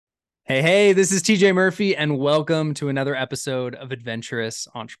Hey, this is TJ Murphy, and welcome to another episode of Adventurous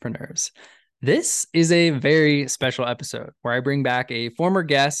Entrepreneurs. This is a very special episode where I bring back a former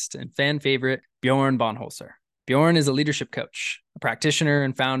guest and fan favorite, Bjorn Bonholzer. Bjorn is a leadership coach, a practitioner,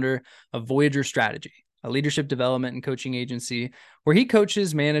 and founder of Voyager Strategy, a leadership development and coaching agency where he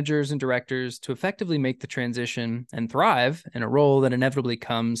coaches managers and directors to effectively make the transition and thrive in a role that inevitably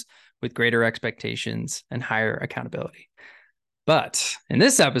comes with greater expectations and higher accountability. But in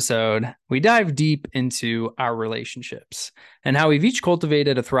this episode, we dive deep into our relationships and how we've each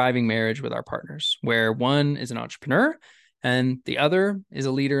cultivated a thriving marriage with our partners, where one is an entrepreneur and the other is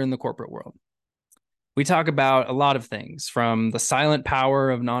a leader in the corporate world. We talk about a lot of things, from the silent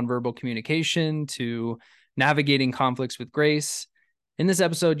power of nonverbal communication to navigating conflicts with grace. In this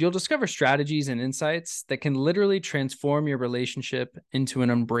episode, you'll discover strategies and insights that can literally transform your relationship into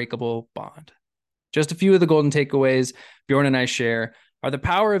an unbreakable bond. Just a few of the golden takeaways Bjorn and I share are the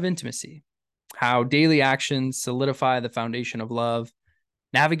power of intimacy, how daily actions solidify the foundation of love,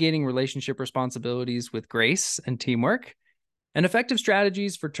 navigating relationship responsibilities with grace and teamwork, and effective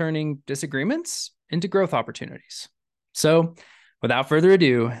strategies for turning disagreements into growth opportunities. So, without further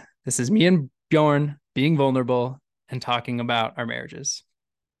ado, this is me and Bjorn being vulnerable and talking about our marriages.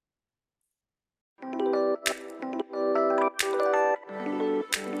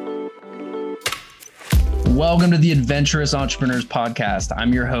 Welcome to the Adventurous Entrepreneurs Podcast.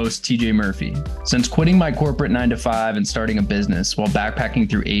 I'm your host, TJ Murphy. Since quitting my corporate 9-to-5 and starting a business while backpacking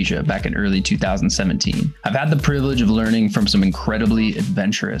through Asia back in early 2017, I've had the privilege of learning from some incredibly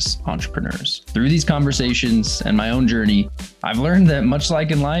adventurous entrepreneurs. Through these conversations and my own journey, I've learned that much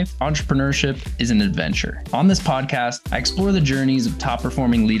like in life, entrepreneurship is an adventure. On this podcast, I explore the journeys of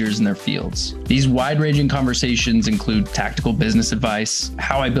top-performing leaders in their fields. These wide-ranging conversations include tactical business advice,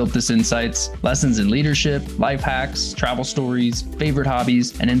 how I built this insights, lessons in leadership, life hacks, travel stories, favorite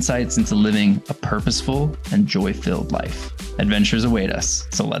hobbies, and insights into living a purposeful and joy-filled life. Adventures await us,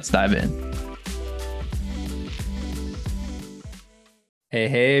 so let's dive in.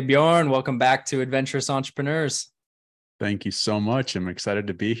 Hey, Bjorn, welcome back to Adventurous Entrepreneurs. Thank you so much. I'm excited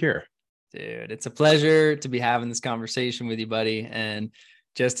to be here. Dude, it's a pleasure to be having this conversation with you, buddy. And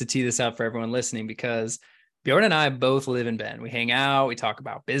just to tee this up for everyone listening, because Bjorn and I both live in Bend. We hang out, we talk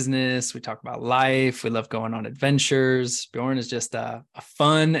about business, we talk about life, we love going on adventures. Bjorn is just a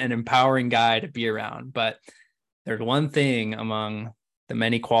fun and empowering guy to be around. But there's one thing among the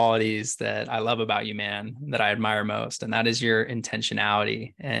many qualities that I love about you, man, that I admire most, and that is your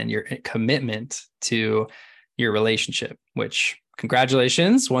intentionality and your commitment to your relationship, which,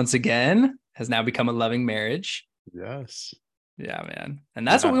 congratulations, once again, has now become a loving marriage. Yes. Yeah, man. And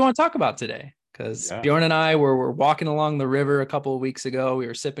that's what we want to talk about today. Because Bjorn and I were walking along the river a couple of weeks ago. We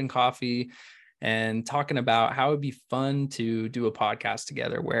were sipping coffee and talking about how it'd be fun to do a podcast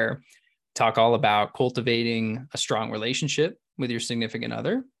together where we talk all about cultivating a strong relationship with your significant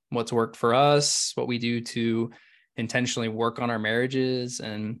other, what's worked for us, what we do to intentionally work on our marriages,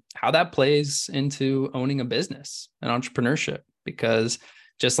 and how that plays into owning a business and entrepreneurship. Because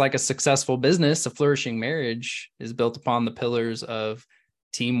just like a successful business, a flourishing marriage is built upon the pillars of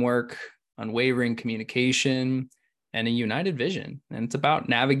teamwork, unwavering communication, and a united vision. And it's about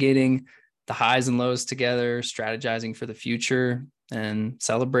navigating the highs and lows together, strategizing for the future, and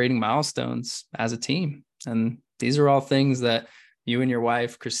celebrating milestones as a team. And these are all things that you and your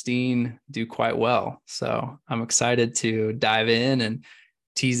wife, Christine, do quite well. So I'm excited to dive in and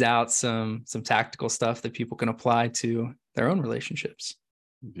tease out some tactical stuff that people can apply to their own relationships.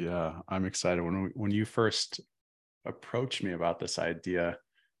 Yeah, I'm excited. When you first approached me about this idea,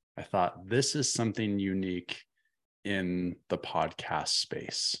 I thought this is something unique in the podcast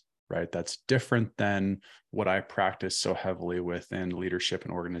space, right? That's different than what I practice so heavily within leadership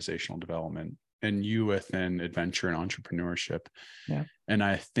and organizational development, and you within adventure and entrepreneurship. Yeah. And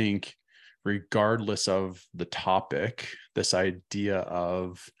I think regardless of the topic, this idea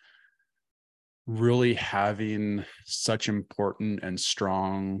of really having such important and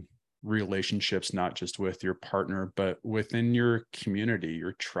strong relationships, not just with your partner, but within your community,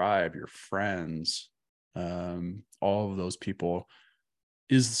 your tribe, your friends, all of those people,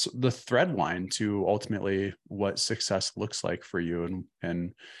 is the thread line to ultimately what success looks like for you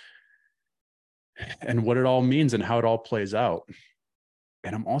and what it all means and how it all plays out.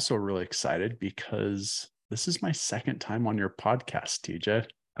 And I'm also really excited because this is my second time on your podcast, TJ.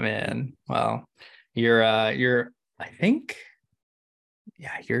 Man, well, you're I think,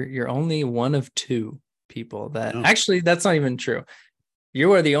 you're only one of two people that actually, that's not even true.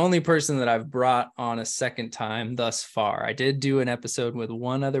 You are the only person that I've brought on a second time thus far. I did do an episode with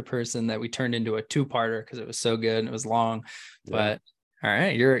one other person that we turned into a two-parter because it was so good and it was long. Yeah. But All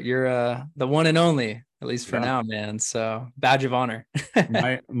right, you're the one and only, at least for Yeah. now, man. So badge of honor.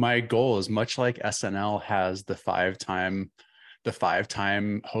 My goal is much like SNL has the five time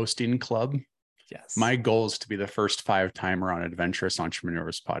hosting club. Yes. My goal is to be the first 5-timer on Adventurous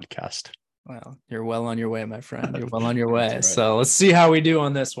Entrepreneurs podcast. Well, you're well on your way, my friend. You're well on your That's way. right. So let's see how we do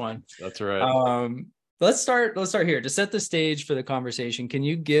on this one. That's right. Um, let's start here to set the stage for the conversation. Can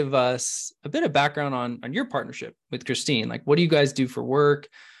you give us a bit of background on your partnership with Christine? Like, what do you guys do for work?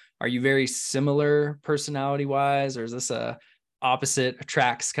 Are you very similar personality wise, or is this a opposite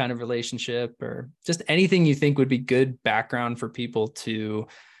attracts kind of relationship, or just anything you think would be good background for people to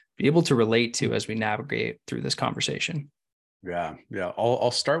be able to relate to as we navigate through this conversation? Yeah, yeah.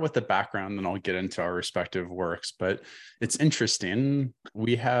 I'll start with the background and I'll get into our respective works. But it's interesting.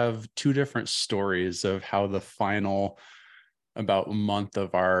 We have two different stories of how the final about month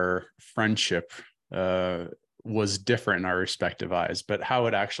of our friendship was different in our respective eyes. But how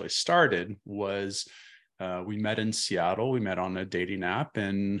it actually started was we met in Seattle. We met on a dating app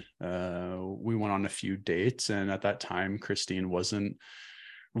and we went on a few dates. And at that time, Christine wasn't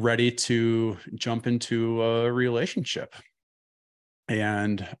ready to jump into a relationship.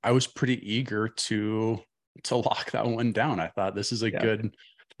 And I was pretty eager to lock that one down. I thought this is a Yeah.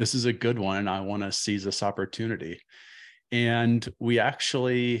 good one, and I want to seize this opportunity. And we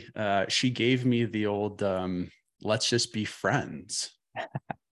actually, she gave me the old "let's just be friends"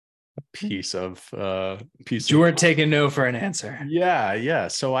 piece You of weren't taking no for an answer. yeah.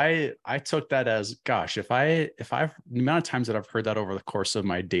 So I took that as, gosh, if I've the amount of times that I've heard that over the course of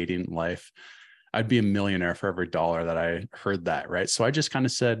my dating life, I'd be a millionaire for every dollar that I heard that, right? So I just kind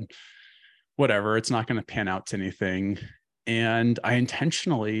of said, whatever, it's not going to pan out to anything. And I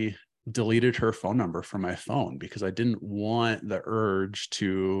intentionally deleted her phone number from my phone because I didn't want the urge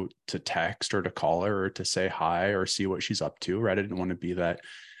to text or to call her or to say hi or see what she's up to, right? I didn't want to be that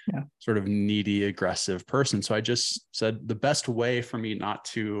sort of needy, aggressive person. So I just said the best way for me not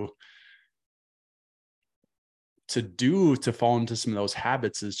to fall into some of those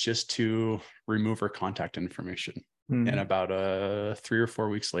habits is just to remove her contact information. And about 3 or 4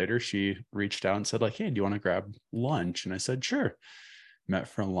 weeks later, she reached out and said, like, hey, do you want to grab lunch? And I said, sure. Met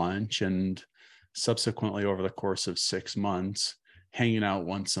for lunch, and subsequently over the course of 6 months, hanging out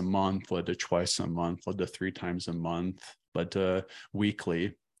once a month led to twice a month, led to 3 times a month, led to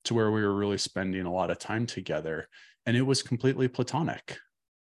weekly, to where we were really spending a lot of time together. And it was completely platonic.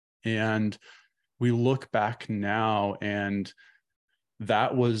 And we look back now, and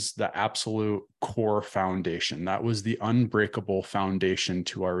that was the absolute core foundation. That was the unbreakable foundation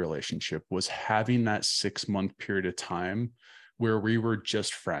to our relationship, was having that 6-month period of time where we were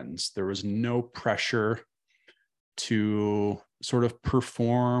just friends. There was no pressure to sort of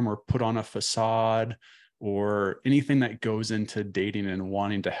perform or put on a facade or anything that goes into dating and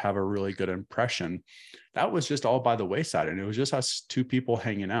wanting to have a really good impression. That was just all by the wayside. And it was just us two people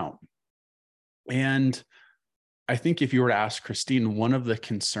hanging out. And I think if you were to ask Christine, one of the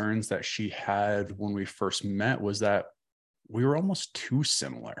concerns that she had when we first met was that we were almost too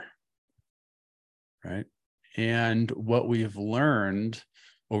similar, right? And what we've learned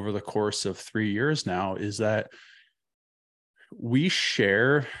over the course of 3 years now is that we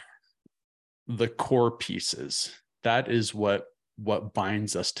share the core pieces. That is what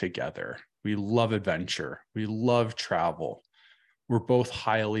binds us together. We love adventure. We love travel. We're both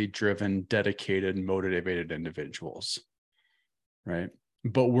highly driven, dedicated, motivated individuals, right?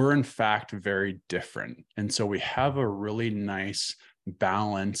 But we're in fact very different. And so we have a really nice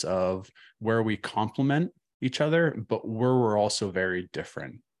balance of where we complement each other, but where we're also very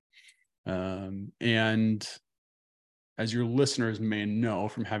different. And as your listeners may know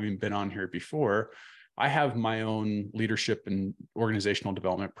from having been on here before, I have my own leadership and organizational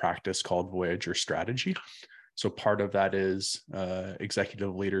development practice called Voyager Strategy. So part of that is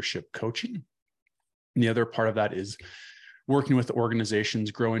executive leadership coaching. And the other part of that is working with organizations,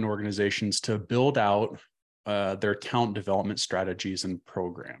 growing organizations to build out their talent development strategies and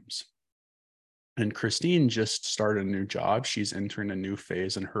programs. And Christine just started a new job. She's entering a new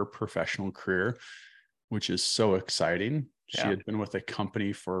phase in her professional career, which is so exciting. She had been with a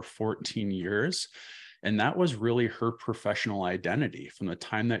company for 14 years. And that was really her professional identity from the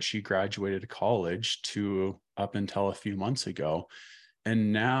time that she graduated college to up until a few months ago.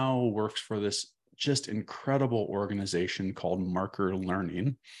 And now works for this just incredible organization called Marker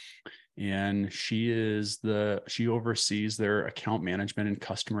Learning. And she oversees their account management and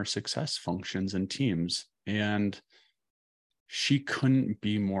customer success functions and teams. And she couldn't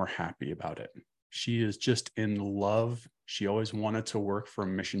be more happy about it. She is just in love. She always wanted to work for a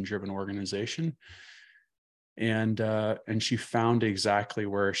mission-driven organization. and she found exactly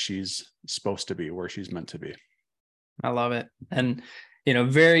where she's supposed to be, where she's meant to be. I love it. And,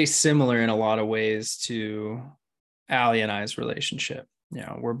 very similar in a lot of ways to Allie and I's relationship.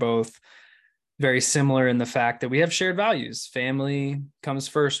 We're both very similar in the fact that we have shared values. Family comes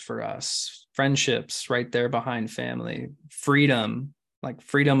first for us, friendships right there behind family, freedom, like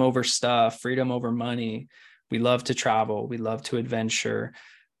freedom over stuff, freedom over money. We love to travel. We love to adventure.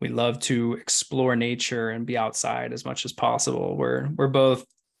 We love to explore nature and be outside as much as possible. We're both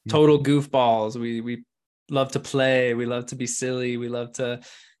total goofballs. We love to play. We love to be silly. We love to,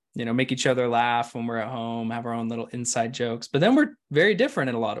 make each other laugh when we're at home, have our own little inside jokes. But then we're very different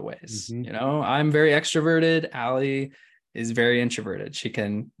in a lot of ways. I'm very extroverted. Allie is very introverted. She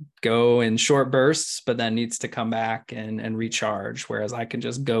can go in short bursts, but then needs to come back and recharge. Whereas I can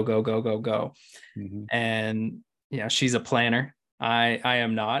just go, go, go, go, go. And, she's a planner. I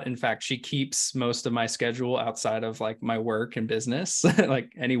am not. In fact, she keeps most of my schedule outside of like my work and business,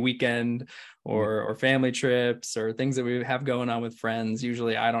 like any weekend or family trips or things that we have going on with friends.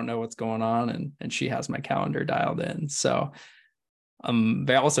 Usually I don't know what's going on, and she has my calendar dialed in. So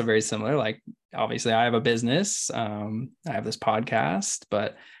they're also very similar. Like obviously I have a business. I have this podcast,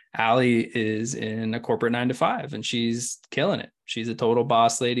 but Allie is in a corporate 9 to 5 and she's killing it. She's a total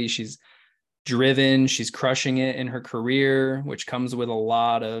boss lady. She's driven. She's crushing it in her career, which comes with a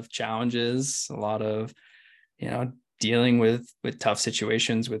lot of challenges, a lot of, dealing with tough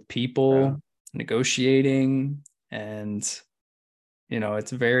situations with people, negotiating. And,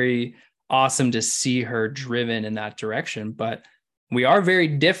 it's very awesome to see her driven in that direction. But we are very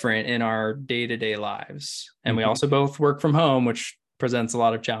different in our day-to-day lives. And we also both work from home, which presents a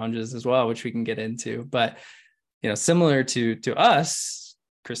lot of challenges as well, which we can get into. But, similar to us,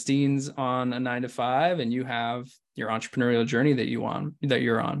 Christine's on a 9 to 5 and you have your entrepreneurial journey that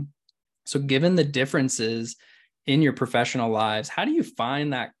you're on. So given the differences in your professional lives, how do you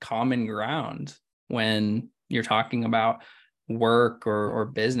find that common ground when you're talking about work or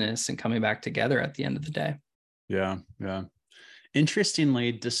business and coming back together at the end of the day? Yeah.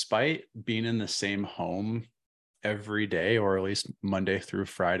 Interestingly, despite being in the same home every day, or at least Monday through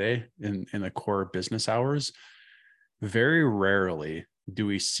Friday in the core business hours, very rarely do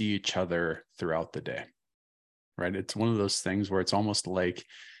we see each other throughout the day, right? It's one of those things where it's almost like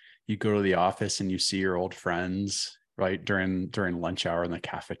you go to the office and you see your old friends, right, during lunch hour in the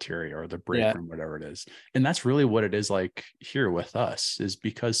cafeteria or the break room, whatever it is. And that's really what it is like here with us, is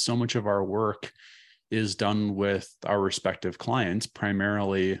because so much of our work is done with our respective clients,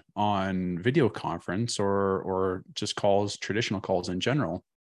 primarily on video conference or just calls, traditional calls in general.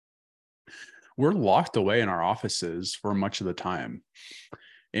 We're locked away in our offices for much of the time.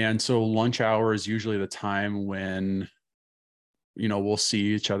 And so lunch hour is usually the time when, we'll see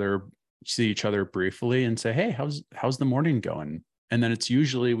each other briefly and say, hey, how's the morning going? And then it's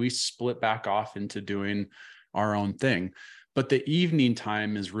usually we split back off into doing our own thing. But the evening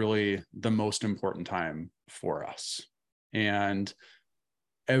time is really the most important time for us. And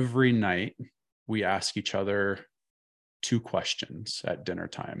every night we ask each other 2 questions at dinner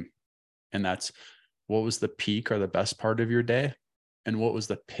time. And that's, what was the peak or the best part of your day? And what was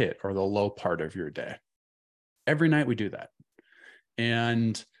the pit or the low part of your day? Every night we do that.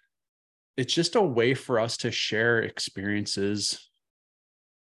 And it's just a way for us to share experiences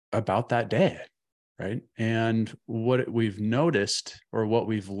about that day, right? And what we've noticed or what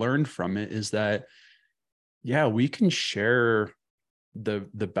we've learned from it is that, we can share the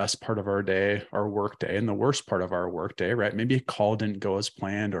best part of our day, our work day, and the worst part of our work day, right? Maybe a call didn't go as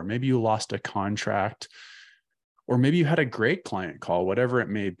planned, or maybe you lost a contract, or maybe you had a great client call, whatever it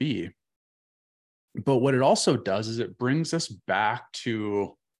may be. But what it also does is it brings us back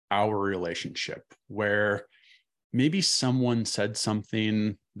to our relationship, where maybe someone said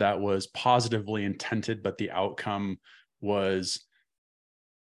something that was positively intended, but the outcome was,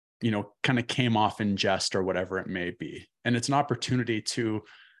 kind of came off in jest or whatever it may be. And it's an opportunity to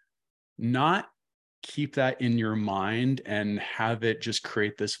not keep that in your mind and have it just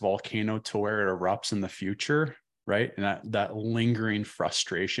create this volcano to where it erupts in the future, right? And that lingering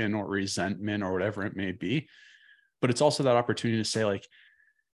frustration or resentment or whatever it may be. But it's also that opportunity to say like,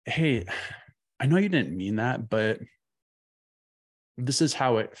 hey, I know you didn't mean that, but this is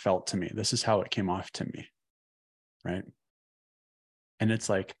how it felt to me. This is how it came off to me, right? And it's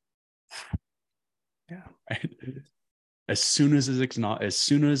like, right? As soon as it is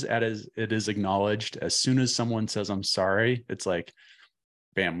acknowledged, as soon as someone says I'm sorry, it's like,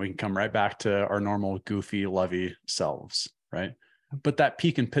 bam, we can come right back to our normal goofy, lovey selves, right? But that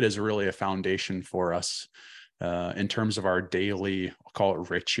peak and pit is really a foundation for us in terms of our daily, I'll call it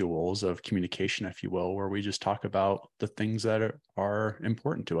rituals of communication, if you will, where we just talk about the things that are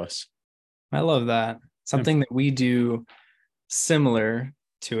important to us. I love that. Yeah. Something that we do similar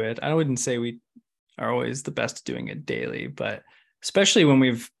to it. I wouldn't say we are always the best at doing it daily, but especially when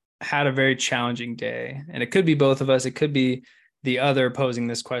we've had a very challenging day, and it could be both of us, it could be the other posing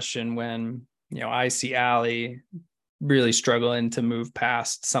this question when, I see Allie really struggling to move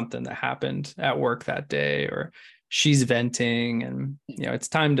past something that happened at work that day, or she's venting and, it's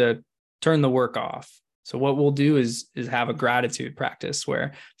time to turn the work off. So what we'll do is have a gratitude practice where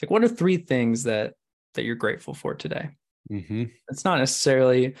it's like, what are three things that you're grateful for today? Mm-hmm. It's not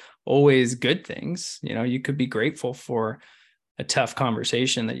necessarily always good things. You could be grateful for a tough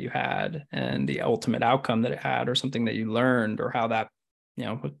conversation that you had and the ultimate outcome that it had, or something that you learned, or how that,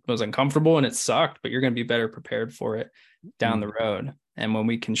 was uncomfortable and it sucked, but you're going to be better prepared for it down the road. And when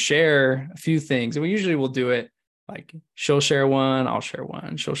we can share a few things, and we usually will do it like she'll share one, I'll share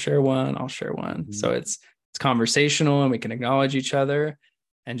one, she'll share one, I'll share one. Mm-hmm. So it's conversational and we can acknowledge each other.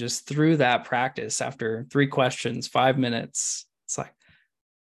 And just through that practice, after 3 questions, 5 minutes, it's like,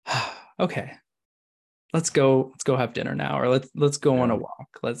 okay, let's go have dinner now, or let's go on a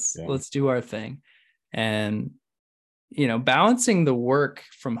walk. Let's do our thing. And balancing the work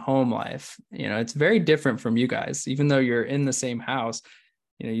from home life, it's very different from you guys. Even though you're in the same house,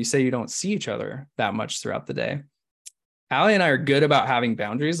 you say you don't see each other that much throughout the day. Allie and I are good about having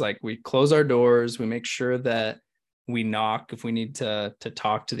boundaries. Like, we close our doors, we make sure that we knock if we need to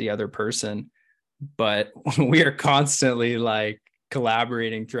talk to the other person, but we are constantly like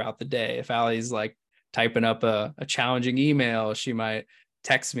collaborating throughout the day. If Allie's like typing up a challenging email, she might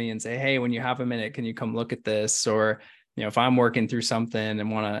text me and say, hey, when you have a minute, can you come look at this? Or, if I'm working through something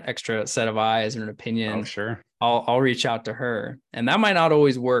and want an extra set of eyes or an opinion, sure, I'll reach out to her. And that might not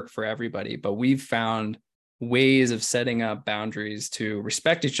always work for everybody, but we've found ways of setting up boundaries to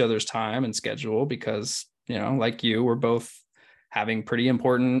respect each other's time and schedule, because, like you, we're both having pretty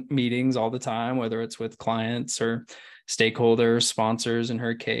important meetings all the time, whether it's with clients or stakeholders, sponsors in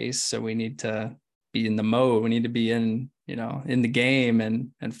her case. So we need to be in the mode. We need to be in the game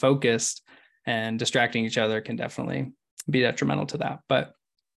and focused, and distracting each other can definitely be detrimental to that. But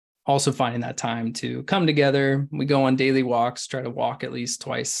also finding that time to come together. We go on daily walks, try to walk at least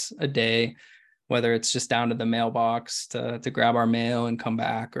twice a day, whether it's just down to the mailbox to grab our mail and come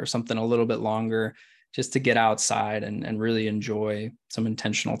back, or something a little bit longer, just to get outside and really enjoy some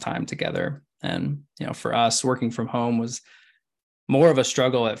intentional time together. And, for us, working from home was more of a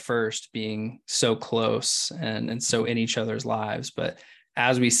struggle at first, being so close and so in each other's lives. But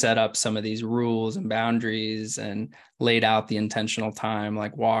as we set up some of these rules and boundaries and laid out the intentional time,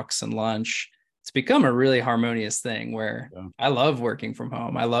 like walks and lunch, it's become a really harmonious thing where I love working from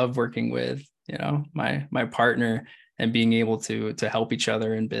home. I love working with, my partner, and being able to help each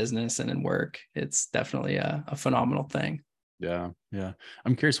other in business and in work. It's definitely a phenomenal thing. Yeah. Yeah.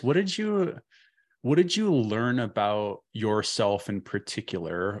 I'm curious, what did you learn about yourself in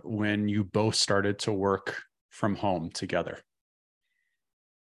particular when you both started to work from home together?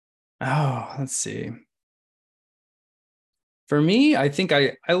 Oh, let's see. For me, I think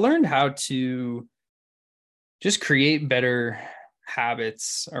I learned how to just create better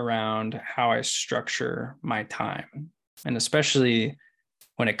habits around how I structure my time. And especially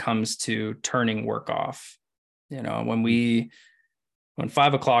when it comes to turning work off. When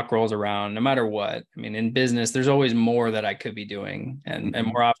 5 o'clock rolls around, no matter what, I mean, in business, there's always more that I could be doing. And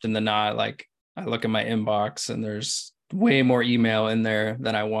more often than not, like, I look at my inbox and there's way more email in there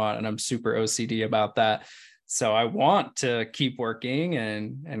than I want. And I'm super OCD about that. So I want to keep working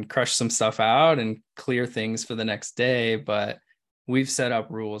and crush some stuff out and clear things for the next day. But we've set up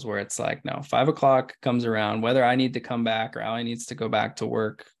rules where it's like, no, 5 o'clock comes around, whether I need to come back or Allie needs to go back to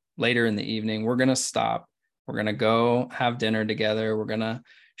work later in the evening, we're going to stop. We're going to go have dinner together. We're going to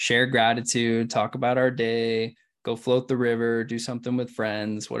share gratitude, talk about our day, go float the river, do something with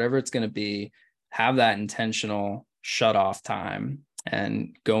friends, whatever it's going to be. Have that intentional shut off time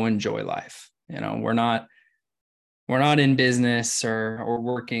and go enjoy life. We're not in business or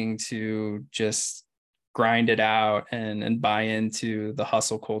working to just grind it out and buy into the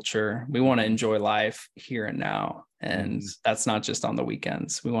hustle culture. We want to enjoy life here and now. And that's not just on the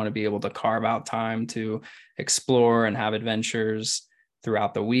weekends. We want to be able to carve out time to explore and have adventures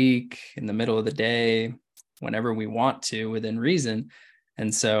throughout the week, in the middle of the day, whenever we want to, within reason.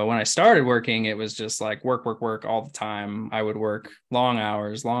 And so when I started working, it was just like work all the time. I would work long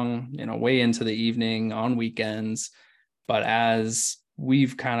hours, way into the evening on weekends. But as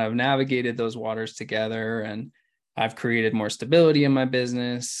we've kind of navigated those waters together, and I've created more stability in my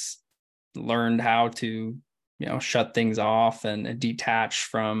business, learned how to shut things off and detach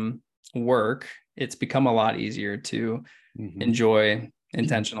from work, it's become a lot easier to enjoy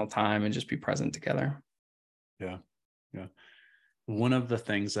intentional time and just be present together. Yeah. Yeah. One of the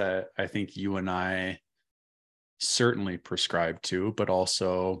things that I think you and I certainly prescribe to, but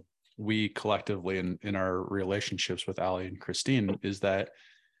also we collectively in our relationships with Ali and Christine, is that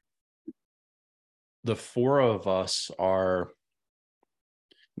the four of us are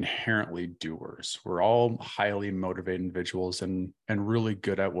inherently doers. We're all highly motivated individuals and really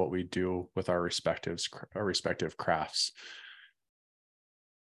good at what we do with our respective crafts.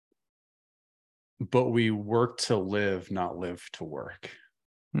 But we work to live, not live to work.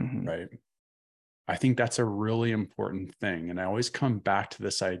 Right? I think that's a really important thing. And I always come back to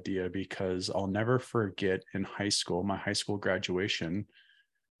this idea because I'll never forget in high school, my high school graduation,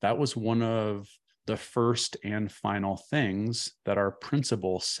 that was one of the first and final things that our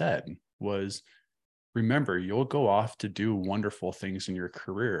principal said was, remember, you'll go off to do wonderful things in your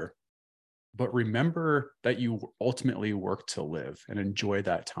career, but remember that you ultimately work to live and enjoy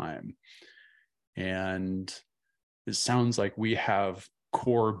that time. And it sounds like we have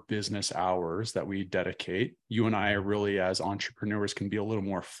core business hours that we dedicate. You and I really, as entrepreneurs, can be a little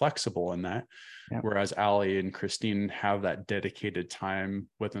more flexible in that. Yep. Whereas Ali and Christine have that dedicated time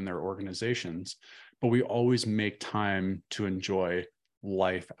within their organizations, but we always make time to enjoy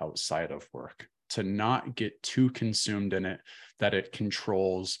life outside of work, to not get too consumed in it that it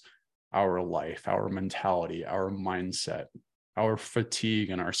controls our life, our mentality, our mindset, our fatigue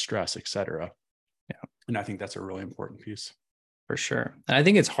and our stress, etc. Yeah. And I think that's a really important piece. For sure. And I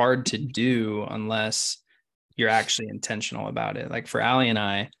think it's hard to do unless you're actually intentional about it. Like for Ali and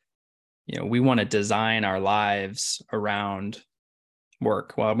I, we want to design our lives around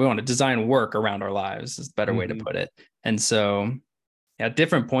work. Well, we want to design work around our lives is a better way to put it. And so at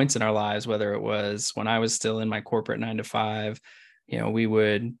different points in our lives, whether it was when I was still in my corporate 9 to 5, we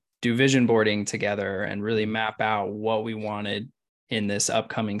would do vision boarding together and really map out what we wanted in this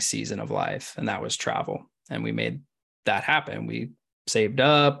upcoming season of life. And that was travel. And we made that happen. We saved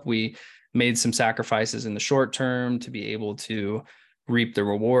up, we made some sacrifices in the short term to be able to reap the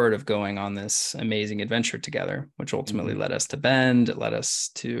reward of going on this amazing adventure together, which ultimately led us to Bend. It led us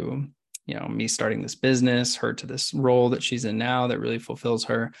to, me starting this business, her to this role that she's in now that really fulfills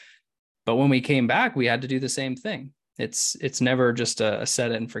her. But when we came back, we had to do the same thing. It's never just a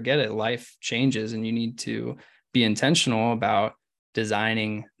set it and forget it. Life changes and you need to be intentional about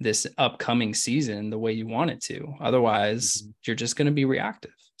designing this upcoming season the way you want it to. Otherwise, you're just going to be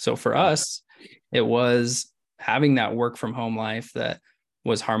reactive. So for us, it was having that work from home life that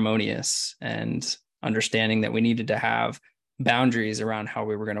was harmonious and understanding that we needed to have boundaries around how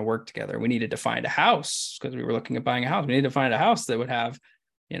we were going to work together. We needed to find a house because we were looking at buying a house. We needed to find a house that would have,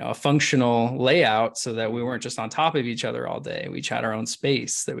 a functional layout so that we weren't just on top of each other all day. We each had our own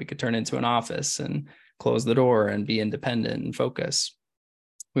space that we could turn into an office and close the door and be independent and focus.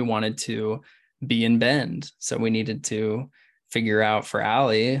 We wanted to be in Bend. So we needed to figure out for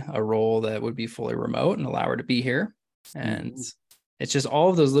Ali a role that would be fully remote and allow her to be here. And it's just all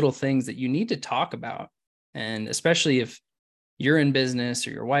of those little things that you need to talk about. And especially if you're in business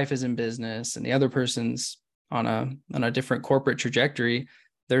or your wife is in business and the other person's on a different corporate trajectory,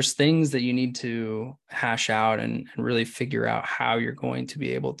 there's things that you need to hash out and really figure out how you're going to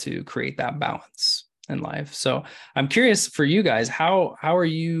be able to create that balance in life. So I'm curious for you guys, how are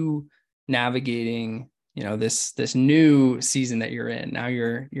you navigating, this new season that you're in? Now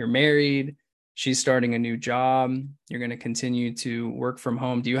you're married, she's starting a new job, you're going to continue to work from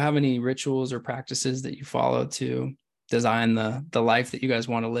home. Do you have any rituals or practices that you follow to design the life that you guys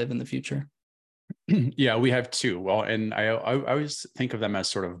want to live in the future? Yeah, we have two. Well, and I always think of them as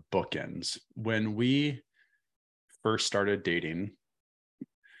sort of bookends. When we first started dating,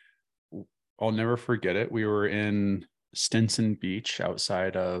 I'll never forget it. We were in Stinson Beach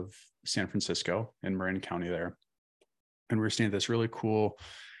outside of San Francisco in Marin County there. And we were staying at this really cool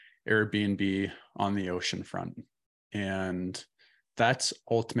Airbnb on the ocean front. And that's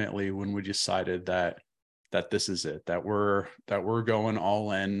ultimately when we decided that this is it, that we're going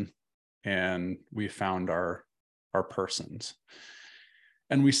all in, and we found our persons.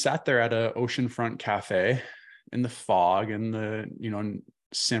 And we sat there at a oceanfront cafe in the fog, in the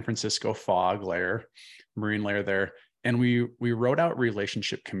San Francisco fog layer, marine layer there, and we wrote out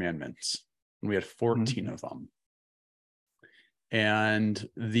relationship commandments. And we had 14 of them. And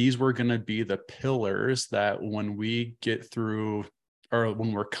these were going to be the pillars that when we get through, or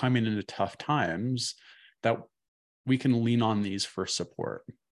when we're coming into tough times, that we can lean on these for support,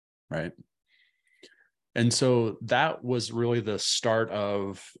 right? And so that was really the start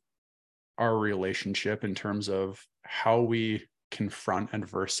of our relationship in terms of how we confront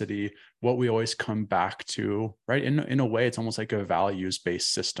adversity, what we always come back to, right? In a way, it's almost like a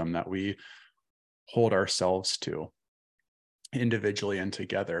values-based system that we hold ourselves to individually and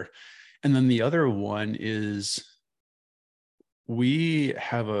together. And then the other one is we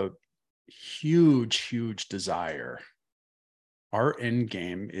have a huge desire. Our end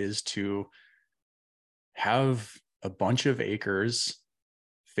game is to have a bunch of acres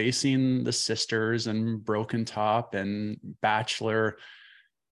facing the Sisters and Broken Top and Bachelor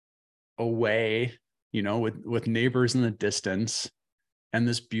away, with neighbors in the distance, and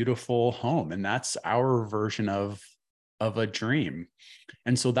this beautiful home. And that's our version of a dream.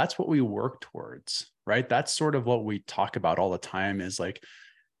 And so that's what we work towards, right? That's sort of what we talk about all the time, is like,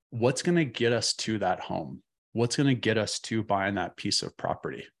 what's going to get us to that home? What's going to get us to buying that piece of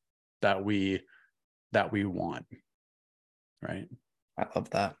property that we want, right? I love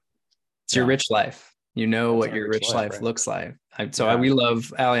that. It's your rich life. You know what your rich life right? looks like. We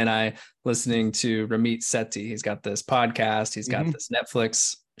love, Ali and I, listening to Ramit Sethi. He's got this podcast. He's got this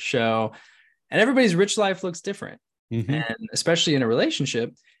Netflix show. And everybody's rich life looks different. And especially in a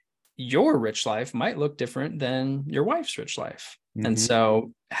relationship, your rich life might look different than your wife's rich life. And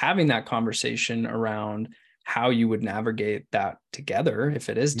so having that conversation around how you would navigate that together, if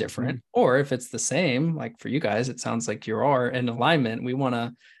it is different or if it's the same, like for you guys, it sounds like you are in alignment. We want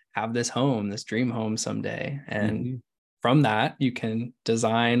to have this home, this dream home someday. And from that, you can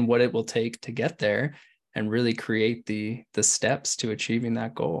design what it will take to get there and really create the steps to achieving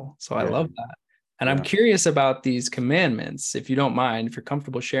that goal. So I love that. And I'm curious about these commandments, if you don't mind, if you're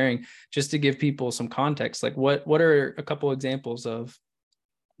comfortable sharing, just to give people some context, like what are a couple examples of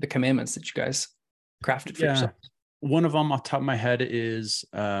the commandments that you guys crafted for yourself? One of them off the top of my head is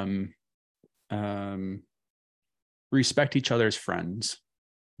respect each other's friends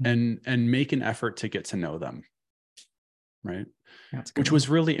and make an effort to get to know them. Right. Which was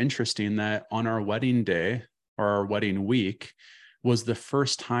really interesting, that on our wedding day or our wedding week was the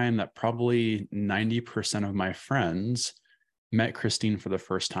first time that probably 90% of my friends met Christine for the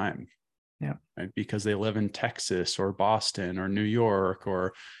first time. Yeah. Right? Because they live in Texas or Boston or New York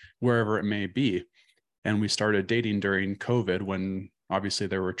or wherever it may be. And we started dating during COVID, when obviously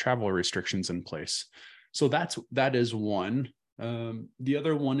there were travel restrictions in place. So that is one. The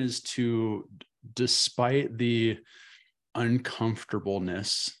other one is to, despite the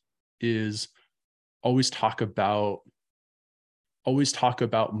uncomfortableness, is always talk about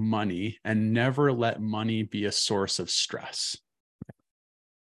money and never let money be a source of stress.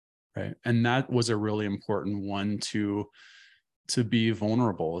 Right. And that was a really important one to be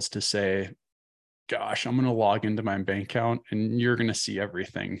vulnerable, is to say, gosh, I'm going to log into my bank account and you're going to see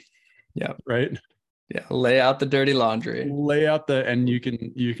everything. Yeah. Right. Yeah. Lay out the dirty laundry. And you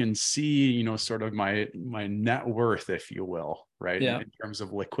can see, sort of my net worth, if you will, right. Yeah. In terms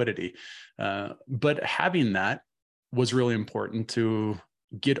of liquidity. But having that was really important to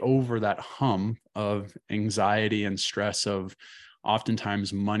get over that hump of anxiety and stress of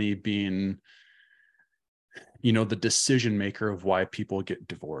oftentimes money being, the decision maker of why people get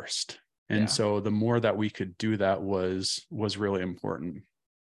divorced. And so the more that we could do that was really important.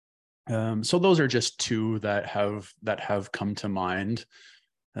 So those are just two that have come to mind,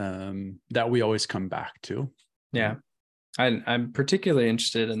 that we always come back to. Yeah. I'm particularly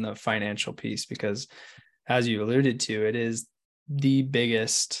interested in the financial piece because, as you alluded to, it is the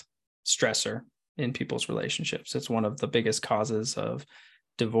biggest stressor in people's relationships. It's one of the biggest causes of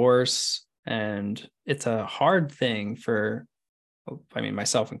divorce. And it's a hard thing for,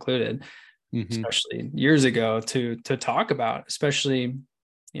 myself included, especially years ago, to talk about, especially,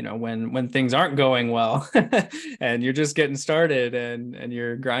 when things aren't going well and you're just getting started and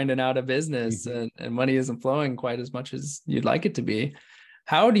you're grinding out a business and money isn't flowing quite as much as you'd like it to be.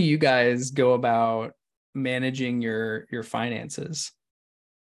 How do you guys go about managing your finances?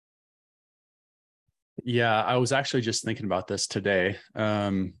 Yeah, I was actually just thinking about this today.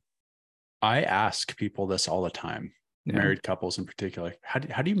 I ask people this all the time, married couples in particular. How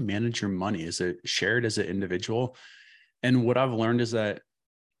do you manage your money? Is it shared? Is it individual? And what I've learned is that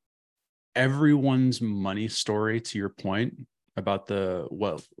everyone's money story, to your point about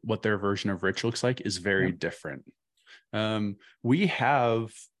what their version of rich looks like, is very different. We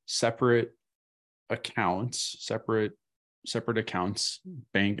have separate accounts, separate accounts,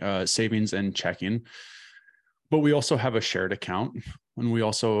 bank, savings and checking, but we also have a shared account, and we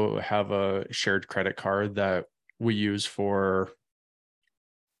also have a shared credit card that we use for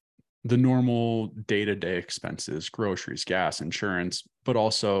the normal day-to-day expenses, groceries, gas, insurance, but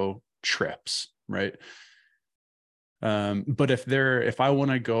also trips, right? But if I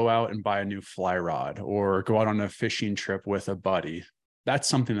want to go out and buy a new fly rod or go out on a fishing trip with a buddy, that's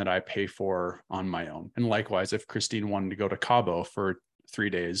something that I pay for on my own. And likewise, if Christine wanted to go to Cabo for 3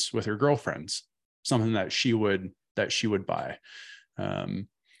 days with her girlfriends, something that she would buy.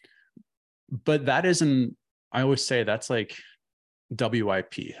 But that isn't, I always say that's like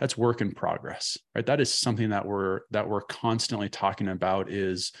WIP, that's work in progress, right? That is something that we're constantly talking about,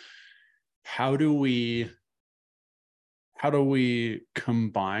 is how do we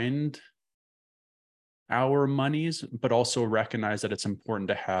combine our monies, but also recognize that it's important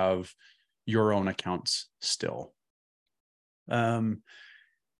to have your own accounts still. And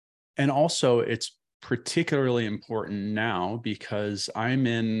also it's particularly important now because I'm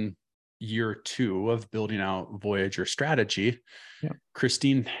in year 2 of building out Voyager strategy. Yeah.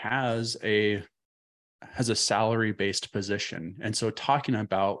 Christine has a salary-based position. And so talking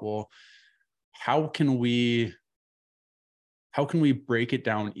about, well, how can we break it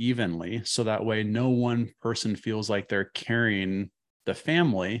down evenly so that way no one person feels like they're carrying the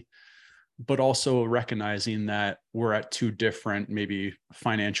family, but also recognizing that we're at 2 different maybe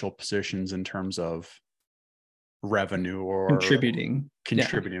financial positions in terms of revenue or contributing,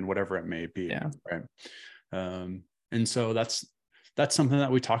 whatever it may be. Yeah. Right. And so that's something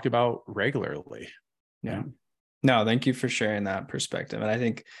that we talk about regularly. Yeah. Right? No, thank you for sharing that perspective. And I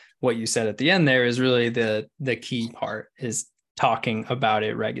think what you said at the end there is really the key part, is talking about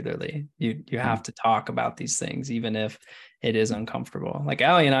it regularly. You have to talk about these things, even if it is uncomfortable. Like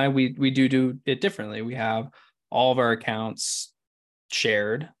Allie and I, we do it differently. We have all of our accounts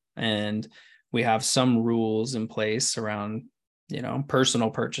shared, and we have some rules in place around, personal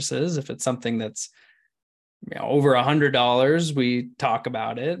purchases. If it's something that's over $100, we talk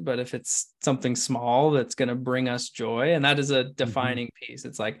about it. But if it's something small that's going to bring us joy, and that is a defining piece,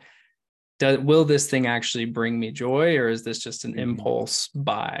 it's like, will this thing actually bring me joy, or is this just an impulse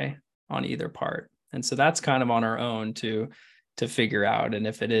buy on either part? And so that's kind of on our own to figure out. And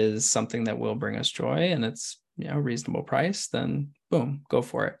if it is something that will bring us joy and it's, reasonable price, then boom, go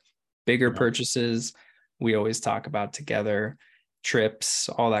for it. Bigger purchases, we always talk about together. Trips,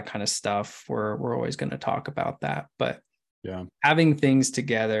 all that kind of stuff, we're always going to talk about that. But having things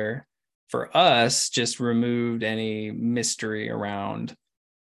together for us just removed any mystery around,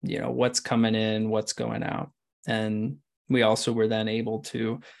 what's coming in, what's going out. And we also were then able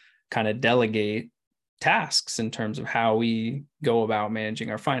to kind of delegate tasks in terms of how we go about managing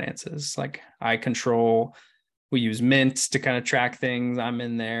our finances. Like we use Mint to kind of track things. I'm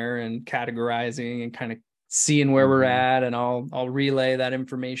in there and categorizing and kind of seeing where we're at. And I'll relay that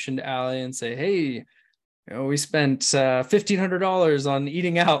information to Allie and say, hey, we spent $1,500 on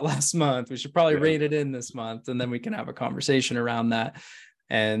eating out last month. We should probably rate it in this month. And then we can have a conversation around that.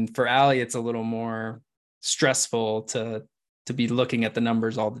 And for Allie, it's a little more stressful to be looking at the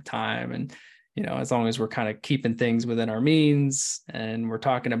numbers all the time. And, as long as we're kind of keeping things within our means and we're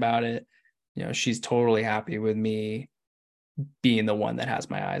talking about it, she's totally happy with me being the one that has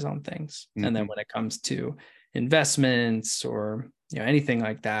my eyes on things. And then when it comes to investments or, anything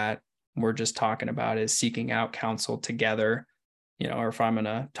like that, we're just talking about is seeking out counsel together, or if I'm going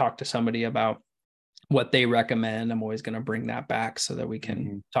to talk to somebody about what they recommend, I'm always going to bring that back so that we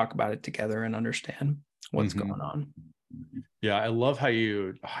can talk about it together and understand what's going on. Yeah. I love how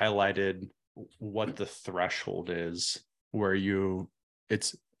you highlighted what the threshold is, where you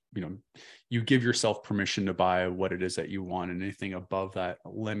give yourself permission to buy what it is that you want, and anything above that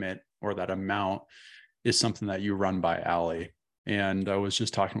limit or that amount is something that you run by Allie. And I was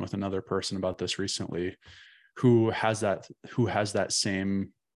just talking with another person about this recently who has that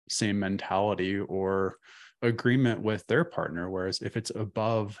same mentality or agreement with their partner. Whereas if it's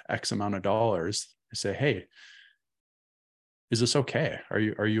above X amount of dollars, I say, hey, is this okay? Are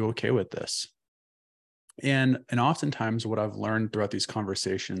you okay with this? And oftentimes what I've learned throughout these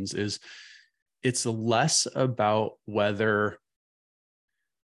conversations is it's less about whether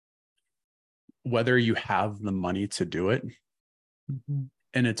you have the money to do it.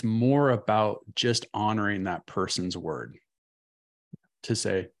 And it's more about just honoring that person's word to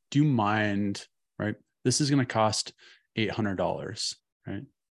say, do you mind, right? This is going to cost $800, right?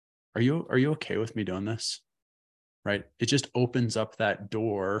 Are you okay with me doing this? Right? It just opens up that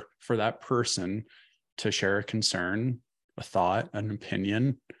door for that person to share a concern, a thought, an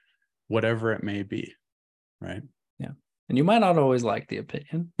opinion, whatever it may be. Right. Yeah. And you might not always like the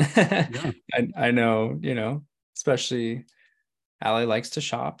opinion. I know, especially Allie likes to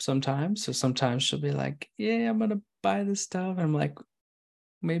shop sometimes. So sometimes she'll be like, yeah, I'm going to buy this stuff. And I'm like,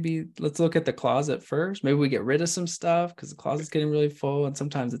 maybe let's look at the closet first. Maybe we get rid of some stuff because the closet's getting really full. And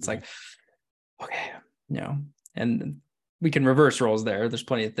sometimes it's like, okay, And we can reverse roles there. There's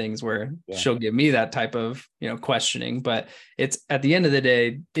plenty of things where she'll give me that type of, questioning, but it's at the end of the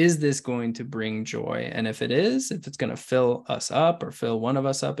day, is this going to bring joy? And if it is, if it's going to fill us up or fill one of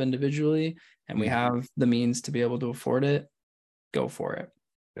us up individually, and we have the means to be able to afford it, go for it.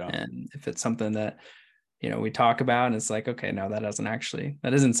 Yeah. And if it's something that, we talk about and it's like, okay, no, that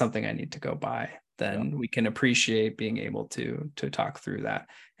isn't something I need to go buy, then we can appreciate being able to talk through that.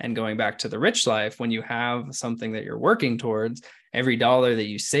 And going back to the rich life, when you have something that you're working towards, every dollar that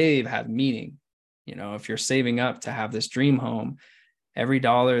you save has meaning. If you're saving up to have this dream home, every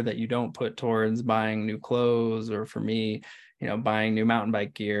dollar that you don't put towards buying new clothes, or for me, buying new mountain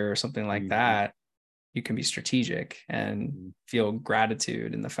bike gear or something like that, you can be strategic and feel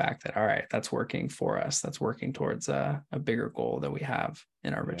gratitude in the fact that, all right, that's working for us. That's working towards a bigger goal that we have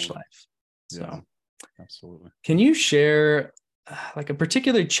in our rich life. So absolutely. Can you share like a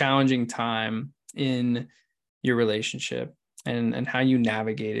particularly challenging time in your relationship and how you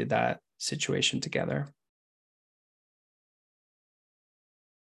navigated that situation together?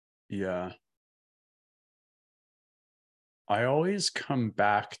 Yeah. I always come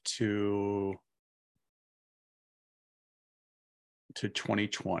back to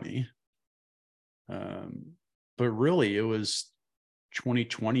 2020. But really it was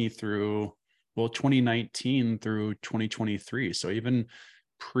 2020 through 2019 through 2023. So even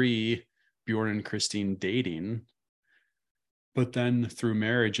pre Bjorn and Christine dating, but then through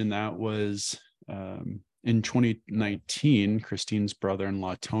marriage. And that was in 2019, Christine's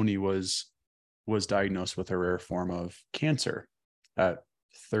brother-in-law, Tony, was diagnosed with a rare form of cancer at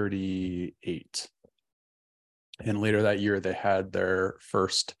 38. And later that year, they had their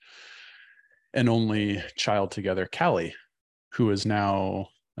first and only child together, Callie, who is now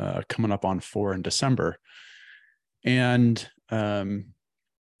coming up on 4 in December. And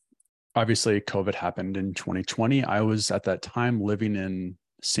obviously COVID happened in 2020. I was at that time living in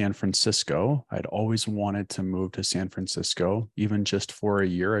San Francisco. I'd always wanted to move to San Francisco, even just for a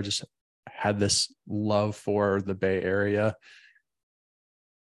year. I just had this love for the Bay Area,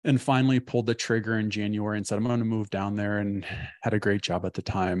 and finally pulled the trigger in January and said, I'm going to move down there, and had a great job at the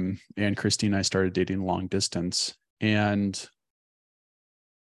time. And Christine and I started dating long distance, and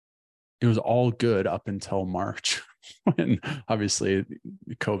it was all good up until March, when obviously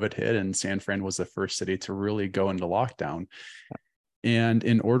COVID hit and San Fran was the first city to really go into lockdown. And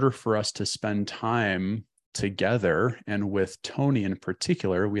in order for us to spend time together, and with Tony in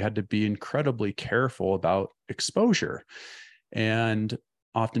particular, we had to be incredibly careful about exposure. And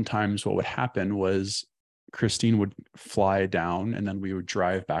oftentimes what would happen was Christine would fly down, and then we would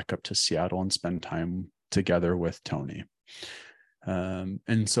drive back up to Seattle and spend time together with Tony.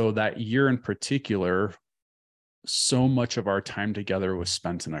 And so that year in particular, so much of our time together was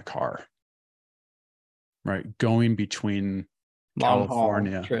spent in a car, right? Going between long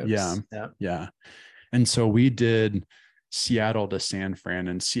California. Trips. Yeah. And so we did Seattle to San Fran,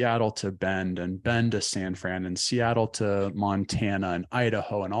 and Seattle to Bend, and Bend to San Fran, and Seattle to Montana and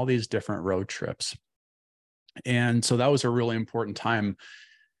Idaho, and all these different road trips. And so that was a really important time.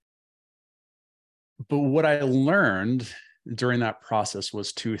 But what I learned during that process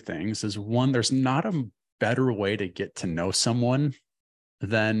was two things. Is one, there's not a better way to get to know someone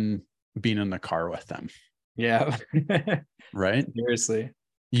than being in the car with them. Yeah. Right? Seriously.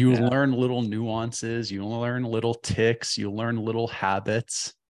 You learn little nuances, you learn little ticks, you learn little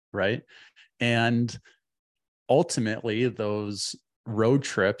habits, right? And ultimately, those road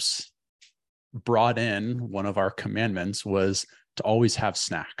trips brought in one of our commandments was to always have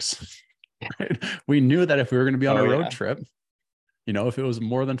snacks. Right? We knew that if we were going to be on a road trip, if it was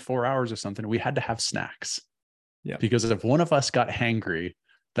more than 4 hours or something, we had to have snacks. Yeah. Because if one of us got hangry,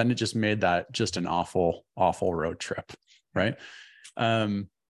 then it just made that just an awful, awful road trip. Right.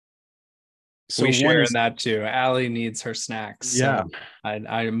 So we share in that too. Allie needs her snacks. Yeah. So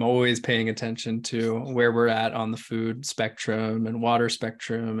I'm always paying attention to where we're at on the food spectrum and water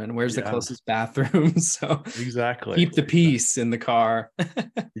spectrum, and where's the closest bathroom. So exactly, keep the peace in the car.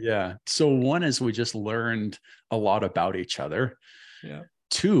 Yeah. So one is we just learned a lot about each other. Yeah.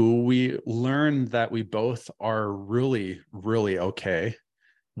 Two, we learned that we both are really, really okay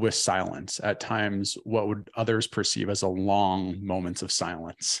with silence at times, what would others perceive as a long moments of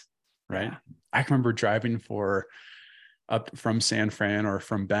silence. Right. Yeah. I can remember driving up from San Fran or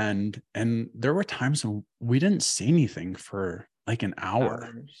from Bend, and there were times when we didn't say anything for like an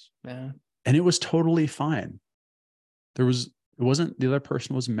hour. Yeah. And it was totally fine. It wasn't the other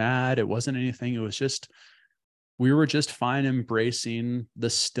person was mad. It wasn't anything. It was just, we were just fine embracing the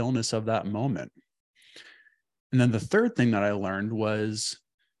stillness of that moment. And then the third thing that I learned was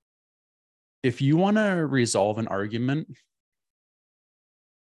if you want to resolve an argument,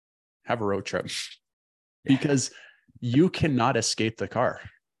 have a road trip because you cannot escape the car.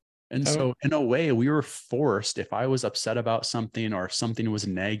 And so in a way, we were forced, if I was upset about something or something was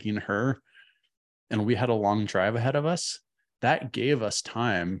nagging her and we had a long drive ahead of us, that gave us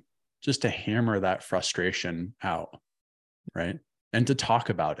time just to hammer that frustration out, right? And to talk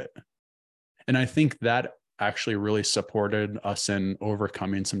about it. And I think that actually really supported us in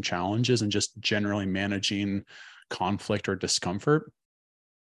overcoming some challenges and just generally managing conflict or discomfort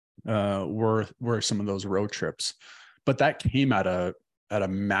were some of those road trips. But that came at a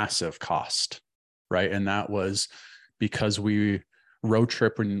massive cost, right? And that was because road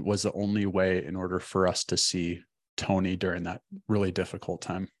tripping was the only way in order for us to see Tony during that really difficult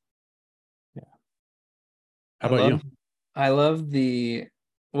time. Yeah. How about you? I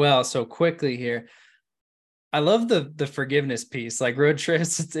love so quickly here. I love the forgiveness piece. Like road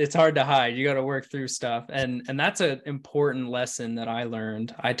trips, it's hard to hide. You got to work through stuff. And that's an important lesson that I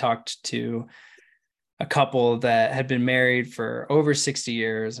learned. I talked to a couple that had been married for over 60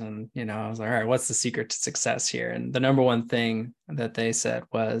 years. And, I was like, all right, what's the secret to success here? And the number one thing that they said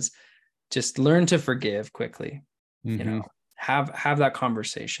was just learn to forgive quickly. Mm-hmm. Have that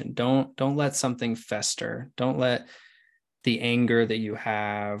conversation. Don't let something fester. Don't let the anger that you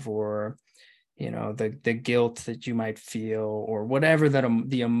have, or the guilt that you might feel, or whatever that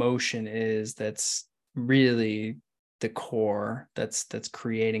the emotion is that's really the core that's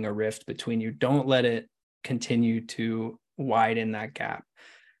creating a rift between you. Don't let it continue to widen that gap.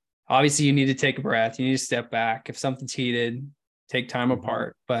 Obviously, you need to take a breath. You need to step back. If something's heated, take time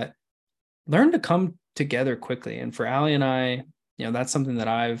apart, but learn to come together quickly. And for Allie and I, that's something that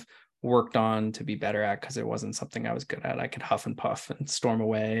I've worked on to be better at, because it wasn't something I was good at. I could huff and puff and storm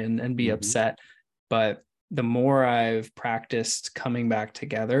away and be upset. But the more I've practiced coming back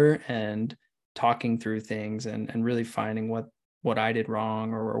together and talking through things and really finding what I did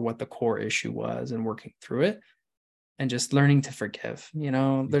wrong, or what the core issue was, and working through it, and just learning to forgive.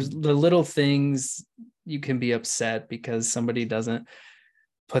 There's the little things. You can be upset because somebody doesn't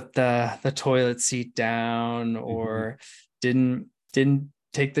put the toilet seat down, or didn't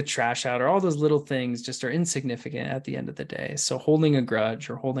take the trash out, or all those little things just are insignificant at the end of the day. So holding a grudge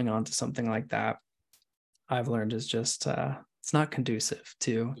or holding on to something like that, I've learned, is just it's not conducive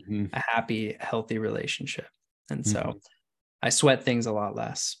to a happy, healthy relationship. And so I sweat things a lot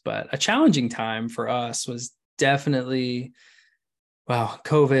less. But a challenging time for us was definitely,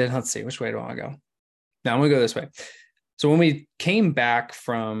 COVID. Let's see, which way do I want to go? Now I'm going to go this way. So when we came back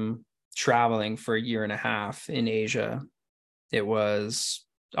from traveling for a year and a half in Asia, it was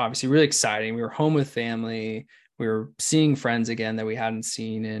obviously really exciting. We were home with family. We were seeing friends again that we hadn't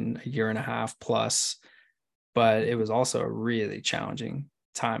seen in a year and a half plus. But it was also a really challenging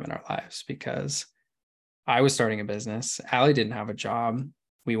time in our lives, because I was starting a business. Allie didn't have a job.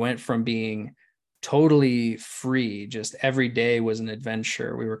 We went from being totally free, just every day was an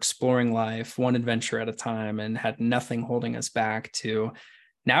adventure. We were exploring life one adventure at a time and had nothing holding us back, to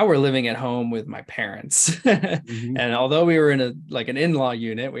now we're living at home with my parents. And although we were in an in-law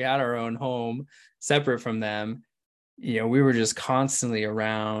unit, we had our own home separate from them. We were just constantly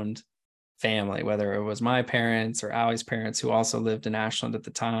around family, whether it was my parents or Allie's parents, who also lived in Ashland at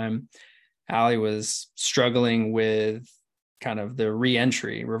the time. Allie was struggling with kind of the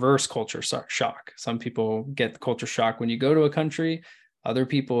reverse culture shock. Some people get the culture shock when you go to a country. Other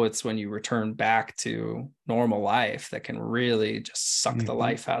people, it's when you return back to normal life that can really just suck the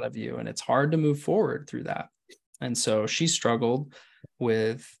life out of you. And it's hard to move forward through that. And so she struggled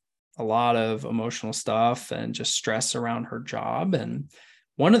with a lot of emotional stuff and just stress around her job. And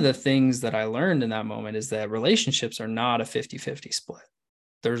one of the things that I learned in that moment is that relationships are not a 50-50 split.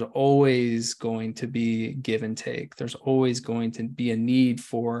 There's always going to be give and take. There's always going to be a need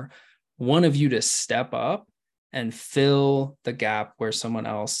for one of you to step up and fill the gap where someone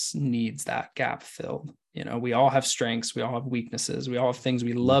else needs that gap filled. We all have strengths. We all have weaknesses. We all have things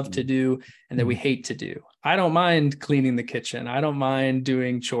we love to do and that we hate to do. I don't mind cleaning the kitchen. I don't mind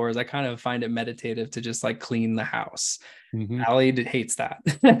doing chores. I kind of find it meditative to just clean the house. Allie hates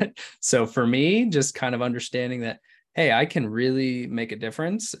that. So for me, just kind of understanding that, hey, I can really make a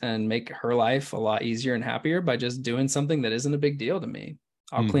difference and make her life a lot easier and happier by just doing something that isn't a big deal to me.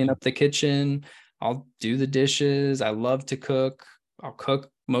 I'll clean up the kitchen. I'll do the dishes. I love to cook. I'll cook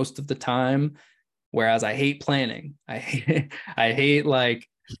most of the time. Whereas I hate planning. I hate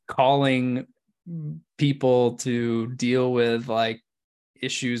calling people to deal with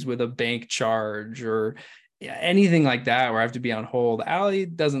issues with a bank charge or anything like that where I have to be on hold. Allie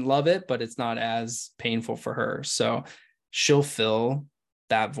doesn't love it, but it's not as painful for her. So she'll fill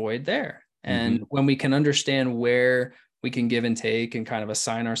that void there. And when we can understand where we can give and take and kind of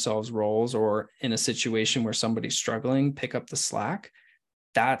assign ourselves roles, or in a situation where somebody's struggling, pick up the slack,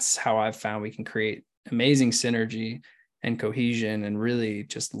 that's how I've found we can create amazing synergy and cohesion and really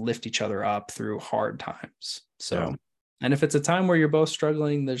just lift each other up through hard times. So, and if it's a time where you're both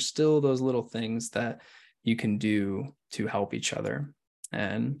struggling, there's still those little things that you can do to help each other.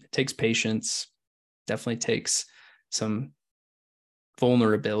 And it takes patience, definitely takes some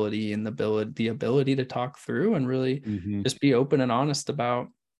vulnerability and the ability to talk through and really just be open and honest about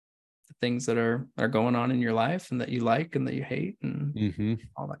the things that are going on in your life and that you like and that you hate and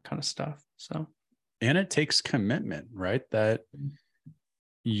all that kind of stuff. So, and it takes commitment, right? That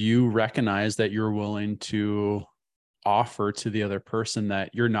you recognize that you're willing to offer to the other person that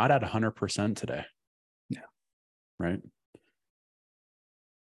you're not at 100% today. Yeah. Right.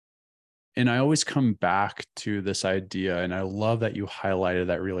 And I always come back to this idea, and I love that you highlighted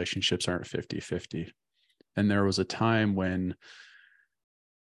that relationships aren't 50-50. And there was a time when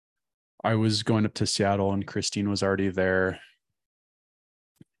I was going up to Seattle and Christine was already there.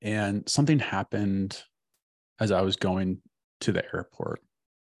 And something happened as I was going to the airport.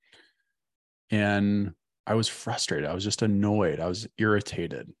 And I was frustrated. I was just annoyed. I was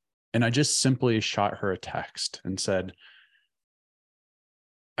irritated. And I just simply shot her a text and said,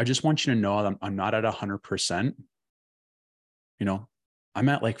 I just want you to know that I'm not at 100%. You know, I'm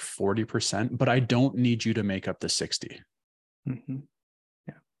at like 40%, but I don't need you to make up the 60. Yeah.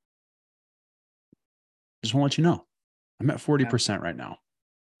 Just want to let you know I'm at 40% right now.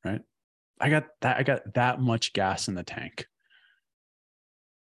 Right. I got that much gas in the tank.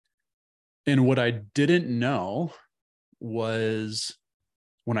 And what I didn't know was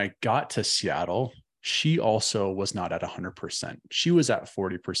when I got to Seattle, she also was not at 100%. She was at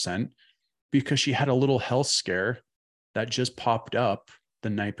 40% because she had a little health scare that just popped up the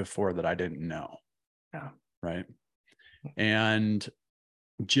night before that I didn't know. Yeah. Right. And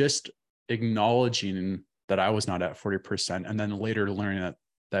just acknowledging that I was not at 40%, and then later learning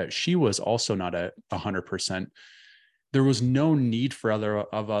that she was also not at 100%. There was no need for other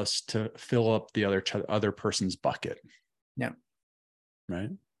of us to fill up the other person's bucket. Yeah. Right.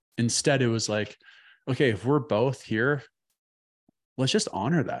 Instead, it was like, okay, if we're both here, let's just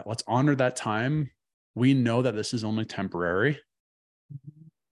honor that. Let's honor that time. We know that this is only temporary.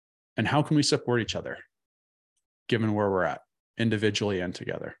 And how can we support each other given where we're at individually and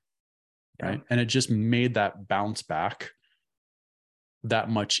together? Right. And it just made that bounce back that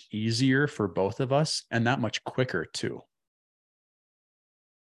much easier for both of us and that much quicker too.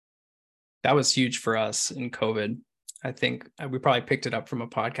 That was huge for us in COVID. I think we probably picked it up from a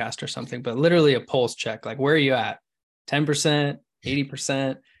podcast or something, but literally a pulse check. Like, where are you at? 10%,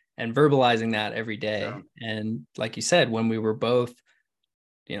 80%, and verbalizing that every day. Yeah. And like you said, when we were both,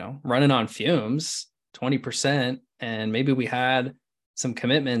 running on fumes, 20%, and maybe we had some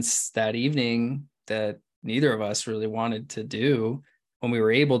commitments that evening that neither of us really wanted to do, when we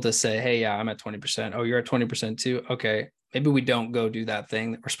were able to say, hey, yeah, I'm at 20%. Oh, you're at 20% too. Okay. Maybe we don't go do that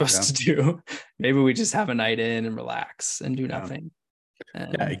thing that we're supposed to do. Maybe we just have a night in and relax and do nothing.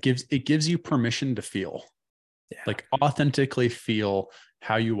 It gives you permission to feel, like authentically feel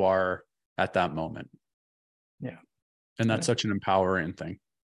how you are at that moment. Yeah. And that's such an empowering thing.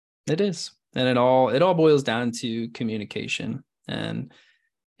 It is. And it all boils down to communication. And,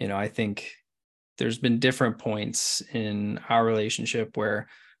 I think there's been different points in our relationship where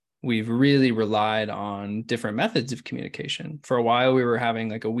we've really relied on different methods of communication. For a while, we were having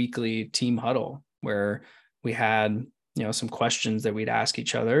like a weekly team huddle where we had, some questions that we'd ask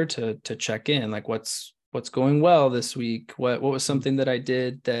each other to check in, like what's going well this week? What was something that I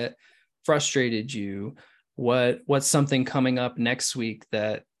did that frustrated you? What's something coming up next week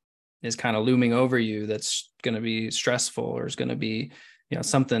that is kind of looming over you that's going to be stressful, or is going to be,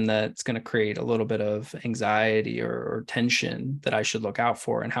 something that's going to create a little bit of anxiety or tension that I should look out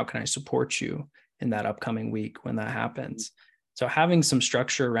for? And how can I support you in that upcoming week when that happens? So having some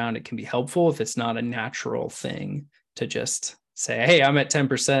structure around it can be helpful if it's not a natural thing to just say, hey, I'm at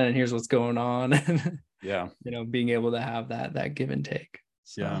 10% and here's what's going on. Yeah. Being able to have that give and take.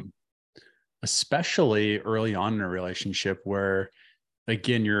 So. Yeah. Especially early on in a relationship where,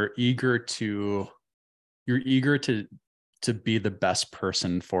 again, you're eager to be the best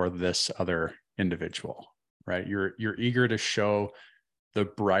person for this other individual, right? You're eager to show the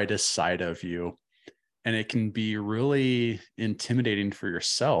brightest side of you. And it can be really intimidating for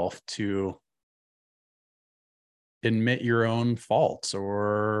yourself to admit your own faults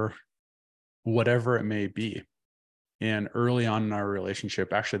or whatever it may be. And early on in our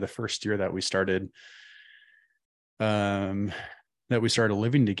relationship, actually the first year that we started, that we started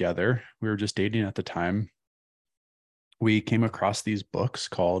living together, we were just dating at the time, we came across these books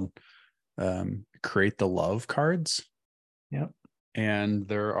called Create the Love cards. Yep. And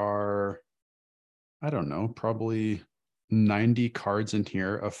there are, I don't know, probably 90 cards in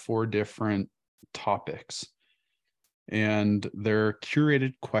here of 4 different topics. And they're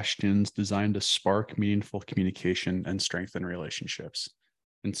curated questions designed to spark meaningful communication and strengthen relationships.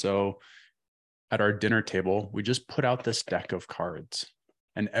 And so at our dinner table, we just put out this deck of cards.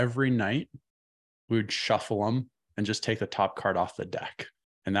 And every night we would shuffle them and just take the top card off the deck.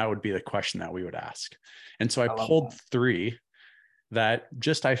 And that would be the question that we would ask. And so I pulled 3 that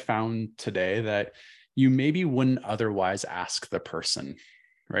just I found today that you maybe wouldn't otherwise ask the person,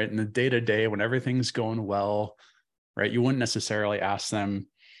 right? In the day-to-day, when everything's going well, right? You wouldn't necessarily ask them,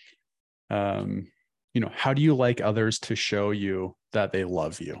 how do you like others to show you that they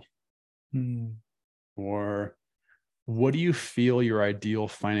love you? Or what do you feel your ideal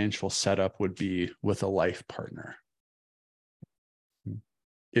financial setup would be with a life partner?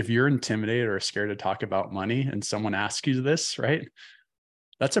 If you're intimidated or scared to talk about money and someone asks you this, right?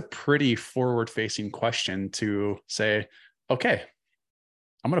 That's a pretty forward-facing question to say, okay,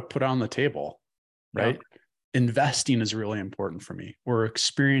 I'm going to put it on the table, right? Yep. Investing is really important for me, or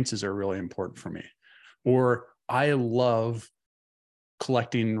experiences are really important for me, or I love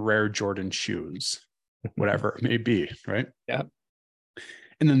collecting rare Jordan shoes, whatever it may be, right? Yeah.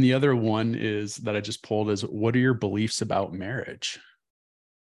 And then the other one is that I just pulled is, what are your beliefs about marriage?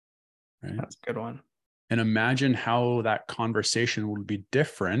 Right? That's a good one. And imagine how that conversation would be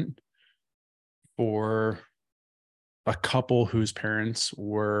different for a couple whose parents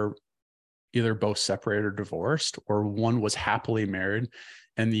were either both separated or divorced, or one was happily married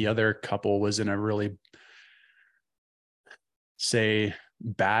and the other couple was in a really, say,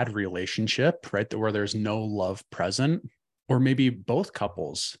 bad relationship, right? Where there's no love present, or maybe both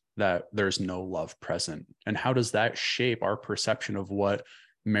couples that there's no love present. And how does that shape our perception of what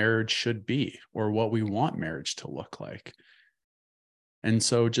marriage should be, or what we want marriage to look like? And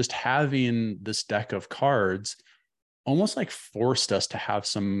so just having this deck of cards almost like forced us to have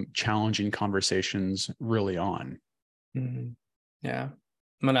some challenging conversations really on. Mm-hmm. Yeah.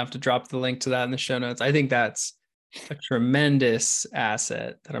 I'm going to have to drop the link to that in the show notes. I think that's a tremendous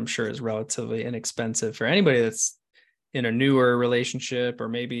asset that I'm sure is relatively inexpensive for anybody that's in a newer relationship, or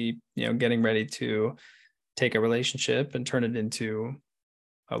maybe, getting ready to take a relationship and turn it into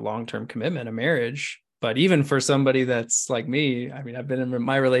a long-term commitment, a marriage. But even for somebody that's like me, I mean, I've been in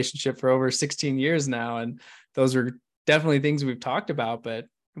my relationship for over 16 years now, and those are definitely things we've talked about, but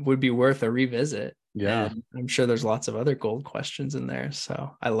would be worth a revisit. Yeah. And I'm sure there's lots of other gold questions in there.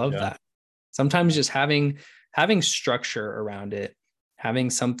 So I love that. Sometimes just having structure around it, having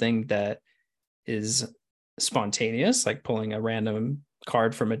something that is spontaneous, like pulling a random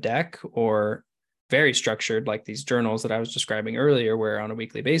card from a deck, or very structured, like these journals that I was describing earlier, where on a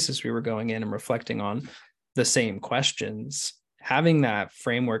weekly basis we were going in and reflecting on the same questions. Having that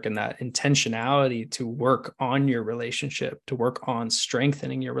framework and that intentionality to work on your relationship, to work on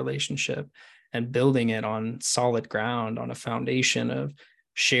strengthening your relationship and building it on solid ground, on a foundation of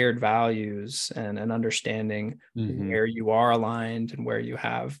shared values and understanding where you are aligned and where you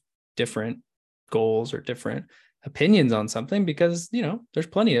have different goals or different opinions on something, because there's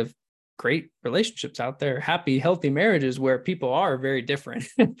plenty of great relationships out there, happy, healthy marriages where people are very different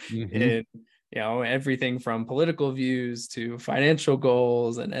in everything from political views to financial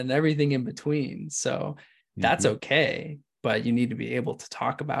goals and everything in between. So that's okay, but you need to be able to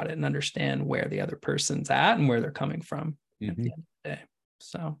talk about it and understand where the other person's at and where they're coming from at the end of the day.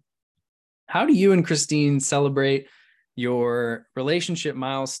 So how do you and Christine celebrate your relationship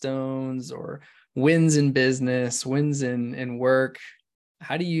milestones or wins in business, wins in work?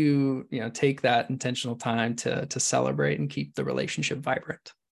 How do you, take that intentional time to celebrate and keep the relationship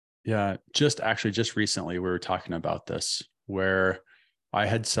vibrant? Yeah, just recently we were talking about this, where I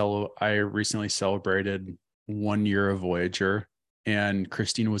recently celebrated 1 year of Voyager, and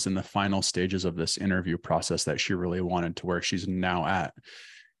Christine was in the final stages of this interview process that she really wanted to where she's now at.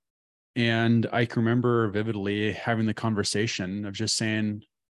 And I can remember vividly having the conversation of just saying,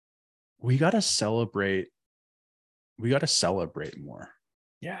 we got to celebrate more.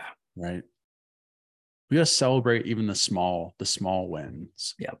 Yeah. Right. We got to celebrate even the small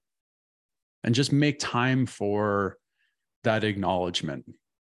wins. Yep. And just make time for that acknowledgement.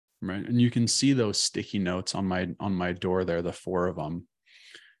 Right. And you can see those sticky notes on my door there, the 4 of them,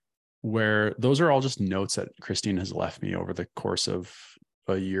 where those are all just notes that Christine has left me over the course of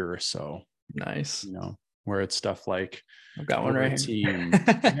a year or so. Nice. Where it's stuff like, I've got one right team.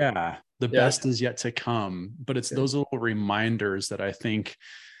 here. Yeah. The Yeah. best is yet to come. But it's those little reminders that I think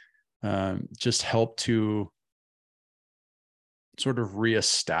just help to sort of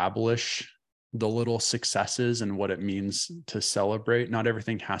reestablish the little successes and what it means to celebrate. Not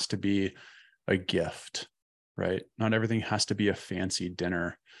everything has to be a gift, right? Not everything has to be a fancy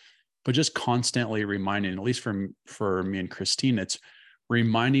dinner, but just constantly reminding, at least for me and Christine, it's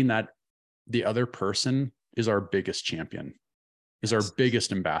reminding that the other person is our biggest champion, is our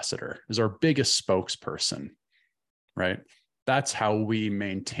biggest ambassador, is our biggest spokesperson, right? That's how we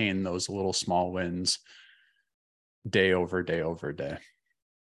maintain those little small wins day over day over day.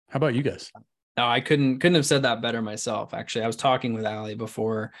 How about you guys? No, I couldn't have said that better myself. Actually, I was talking with Allie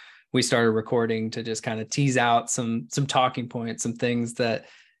before we started recording to just kind of tease out some talking points, some things that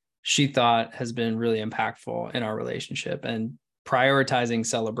she thought has been really impactful in our relationship. And prioritizing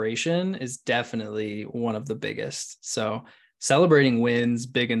celebration is definitely one of the biggest. So celebrating wins,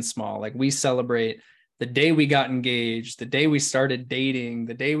 big and small. Like we celebrate the day we got engaged, the day we started dating,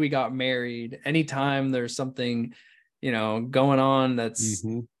 the day we got married. Anytime there's something, going on that's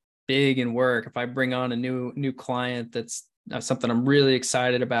big in work. If I bring on a new client that's something I'm really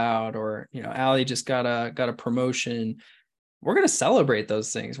excited about, or Allie just got a promotion, we're going to celebrate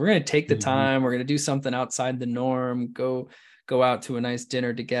those things. We're going to take the time. We're going to do something outside the norm. Go out to a nice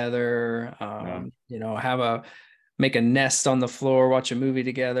dinner together. Make a nest on the floor, watch a movie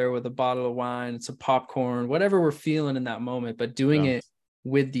together with a bottle of wine, some popcorn, whatever we're feeling in that moment, but doing it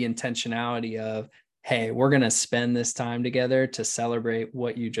with the intentionality of, hey, we're going to spend this time together to celebrate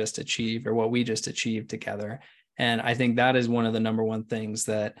what you just achieved or what we just achieved together. And I think that is one of the number one things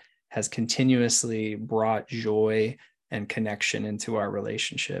that has continuously brought joy and connection into our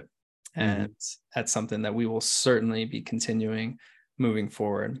relationship. And that's something that we will certainly be continuing moving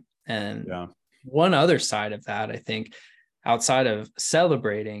forward. And one other side of that, I think, outside of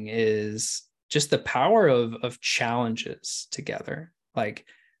celebrating, is just the power of challenges together. Like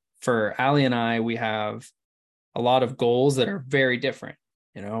for Allie and I, we have a lot of goals that are very different,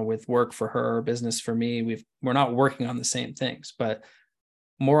 with work for her, business for me. We're not working on the same things, but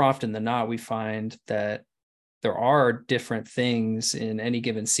more often than not, we find that there are different things in any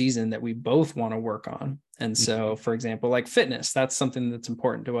given season that we both want to work on. And so, for example, like fitness, that's something that's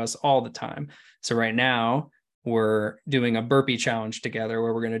important to us all the time. So right now we're doing a burpee challenge together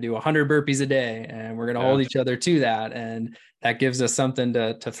where we're going to do 100 burpees a day, and we're going to hold each other to that. And that gives us something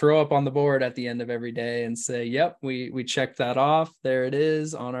to throw up on the board at the end of every day and say, yep, we checked that off. There it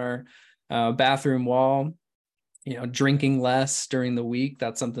is on our bathroom wall. Drinking less during the week.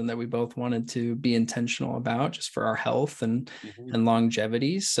 That's something that we both wanted to be intentional about, just for our health and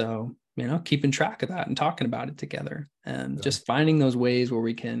longevity. So, keeping track of that and talking about it together, and just finding those ways where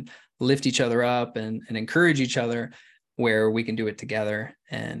we can lift each other up and encourage each other, where we can do it together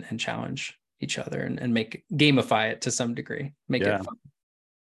and challenge each other and gamify it to some degree, make it fun.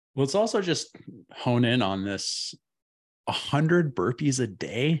 Well, it's also just hone in on this 100 burpees a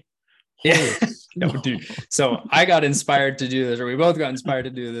day. Yeah. No, dude. So I got inspired to do this, or we both got inspired to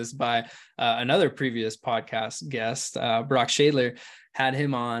do this by another previous podcast guest, Brock Shadler. Had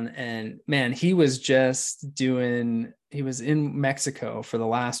him on, and man, he was in Mexico for the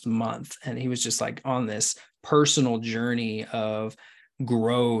last month, and he was just like on this personal journey of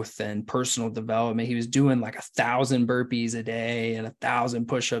growth and personal development. He was doing like 1,000 burpees a day and 1,000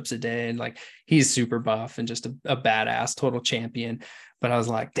 push-ups a day, and like he's super buff and just a badass total champion. But I was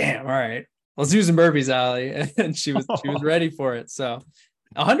like, damn, all right, let's do some burpees, Allie. And she was ready for it. So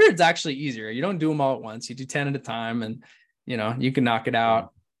 100 is actually easier. You don't do them all at once. You do 10 at a time, and you can knock it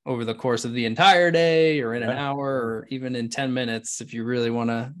out over the course of the entire day, or in an hour, or even in 10 minutes if you really want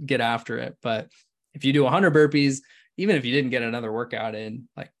to get after it. But if you do 100 burpees, even if you didn't get another workout in,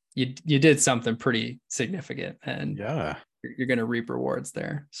 like you did something pretty significant, and you're going to reap rewards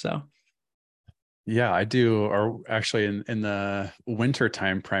there. So yeah, I do. Or actually in the winter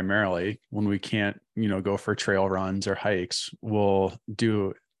time, primarily when we can't, go for trail runs or hikes, we'll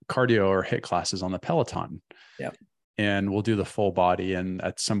do cardio or HIIT classes on the Peloton. Yep. And we'll do the full body. And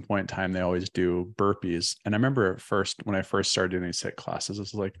at some point in time, they always do burpees. And I remember when I first started doing these HIIT classes, I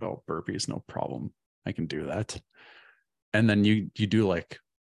was like, oh, burpees, no problem. I can do that. And then you do like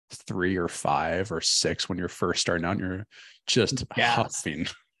 3 or 5 or 6 when you're first starting out, and you're just huffing.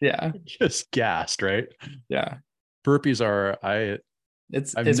 Yeah. Just gassed, right? Yeah. Burpees I've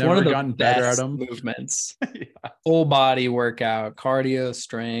never one of the gotten better at them. Movements. Full body workout, cardio,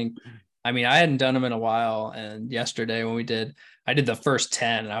 strength. I mean, I hadn't done them in a while, and yesterday when I did the first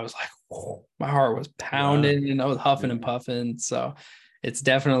 10, and I was like, whoa, my heart was pounding, and I was huffing and puffing. So it's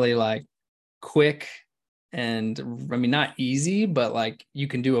definitely like quick And I mean, not easy, but like you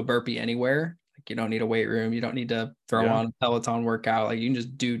can do a burpee anywhere. Like you don't need a weight room. You don't need to throw Yeah. on a Peloton workout. Like you can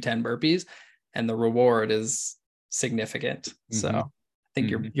just do 10 burpees and the reward is significant. So Mm-hmm. I think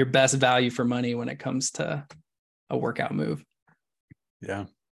your best value for money when it comes to a workout move. Yeah.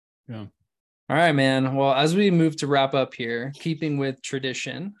 Yeah. All right, man. Well, as we move to wrap up here, keeping with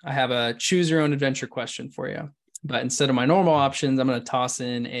tradition, I have a choose your own adventure question for you. But instead of my normal options, I'm going to toss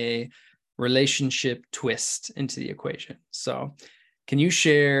in a relationship twist into the equation. So, can you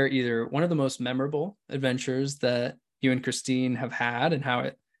share either one of the most memorable adventures that you and Christine have had and how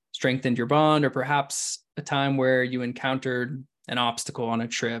it strengthened your bond, or perhaps a time where you encountered an obstacle on a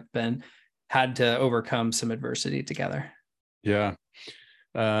trip and had to overcome some adversity together? Yeah.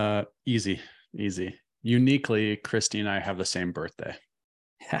 Easy. Uniquely, Christy and I have the same birthday.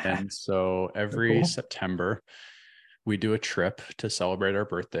 And so every September, we do a trip to celebrate our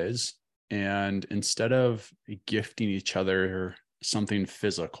birthdays. And instead of gifting each other something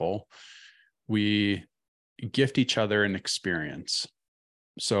physical, we gift each other an experience.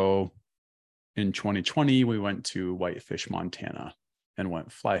 So in 2020, we went to Whitefish, Montana, and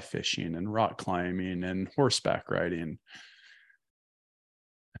went fly fishing and rock climbing and horseback riding.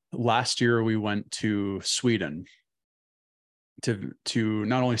 Last year, we went to Sweden to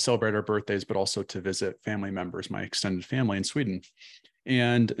not only celebrate our birthdays, but also to visit family members, my extended family in Sweden.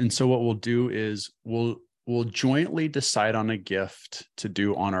 And so what we'll do is we'll jointly decide on a gift to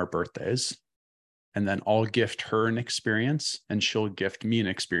do on our birthdays. And then I'll gift her an experience and she'll gift me an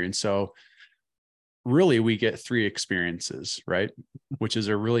experience. So really we get 3 experiences, right? Which is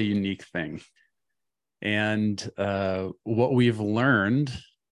a really unique thing. And what we've learned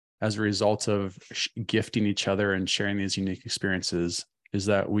as a result of gifting each other and sharing these unique experiences is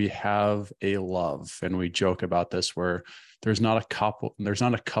that we have a love, and we joke about this, where there's not a couple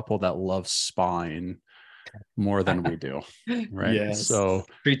that loves spine more than we do, right? Yes. So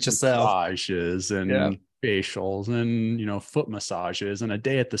Treat yourself. massages and facials and foot massages and a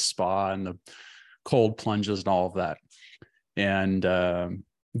day at the spa and the cold plunges and all of that. And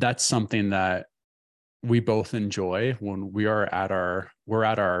that's something that we both enjoy when we're at our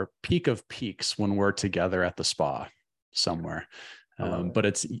peak of peaks when we're together at the spa somewhere. But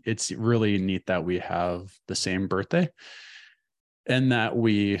it's really neat that we have the same birthday and that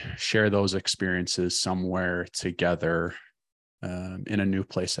we share those experiences somewhere together in a new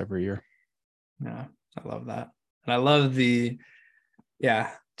place every year. Yeah, I love that. And I love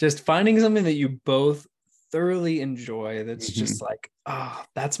just finding something that you both thoroughly enjoy that's just like, oh,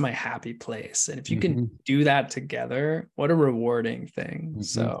 that's my happy place. And if you can do that together, what a rewarding thing.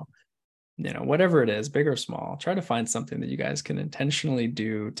 So, whatever it is, big or small, try to find something that you guys can intentionally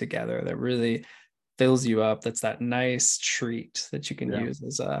do together that really fills you up. That's that nice treat that you can use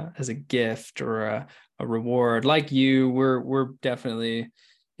as a gift or a reward. Like we're definitely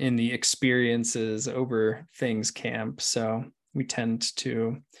in the experiences over things camp. So we tend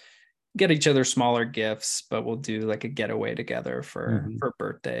to get each other smaller gifts, but we'll do like a getaway together for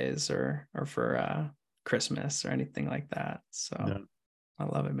birthdays or for Christmas or anything like that. So I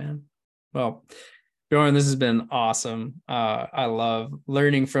love it, man. Well, Bjorn, this has been awesome. I love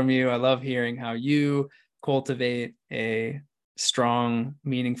learning from you. I love hearing how you cultivate a strong,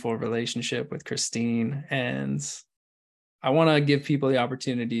 meaningful relationship with Christine. And I want to give people the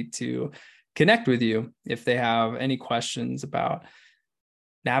opportunity to connect with you if they have any questions about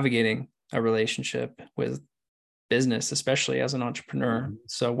navigating a relationship with business, especially as an entrepreneur.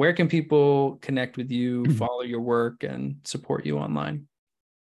 So where can people connect with you, follow your work, and support you online?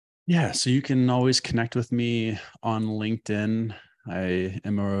 Yeah, so you can always connect with me on LinkedIn. I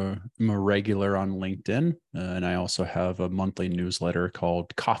am a regular on LinkedIn, and I also have a monthly newsletter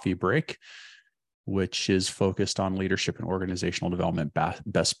called Coffee Break, which is focused on leadership and organizational development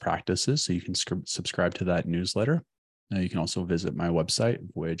best practices. So you can subscribe to that newsletter. You can also visit my website,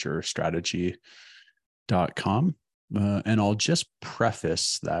 voyagerstrategy.com. And I'll just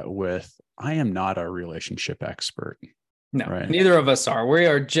preface that with, I am not a relationship expert. No, right? Neither of us are. We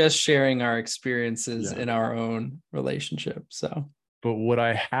are just sharing our experiences in our own relationship. So, but what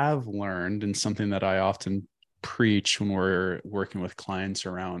I have learned, and something that I often preach when we're working with clients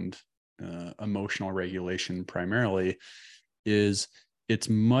around emotional regulation primarily, is it's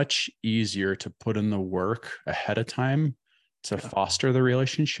much easier to put in the work ahead of time to foster the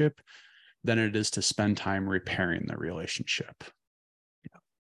relationship than it is to spend time repairing the relationship.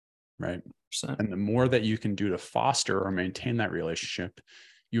 Right. 100%. And the more that you can do to foster or maintain that relationship,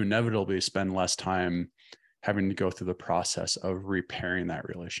 you inevitably spend less time having to go through the process of repairing that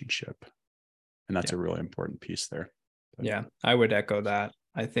relationship. And that's a really important piece there. Yeah, I would echo that.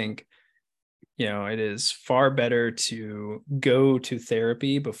 I think It is far better to go to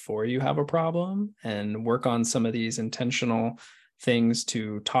therapy before you have a problem and work on some of these intentional things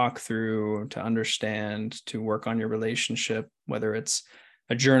to talk through, to understand, to work on your relationship, whether it's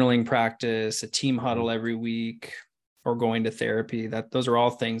a journaling practice, a team huddle every week, or going to therapy. Those are all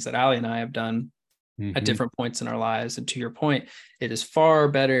things that Allie and I have done at different points in our lives. And to your point, it is far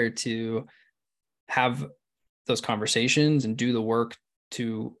better to have those conversations and do the work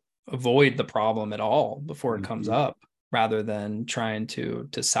to avoid the problem at all before it comes up, rather than trying to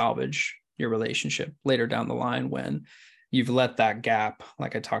salvage your relationship later down the line when you've let that gap,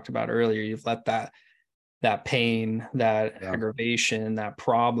 like I talked about earlier, you've let that pain, that aggravation, that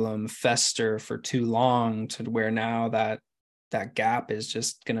problem fester for too long, to where now that gap is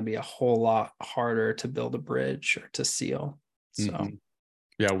just going to be a whole lot harder to build a bridge or to seal. So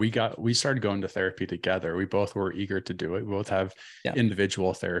yeah, we started going to therapy together. We both were eager to do it. We both have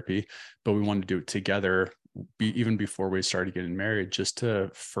individual therapy, but we wanted to do it together even before we started getting married, just to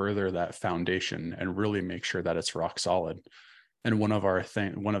further that foundation and really make sure that it's rock solid. And one of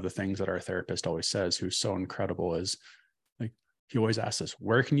the things that our therapist always says, who's so incredible, is like, he always asks us,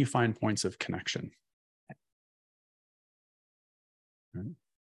 where can you find points of connection? Right.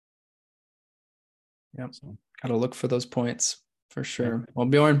 Yep. So got to look for those points for sure. Yeah. Well,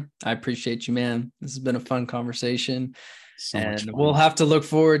 Bjorn, I appreciate you, man. This has been a fun conversation. So and we'll have to look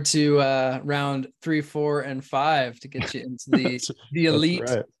forward to round 3, 4, and 5 to get you into the elite,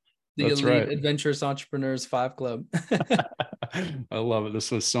 Adventurous Entrepreneurs 5 Club. I love it. This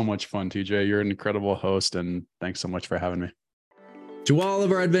was so much fun, TJ. You're an incredible host, and thanks so much for having me. To all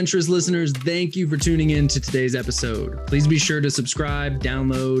of our adventurous listeners, thank you for tuning in to today's episode. Please be sure to subscribe,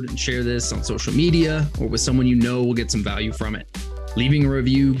 download, and share this on social media or with someone you know will get some value from it. Leaving a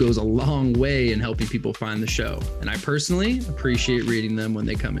review goes a long way in helping people find the show, and I personally appreciate reading them when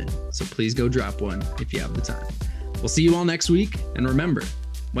they come in. So please go drop one if you have the time. We'll see you all next week, and remember,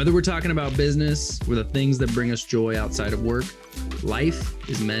 whether we're talking about business or the things that bring us joy outside of work, life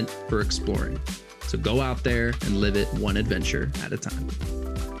is meant for exploring. So go out there and live it one adventure at a time.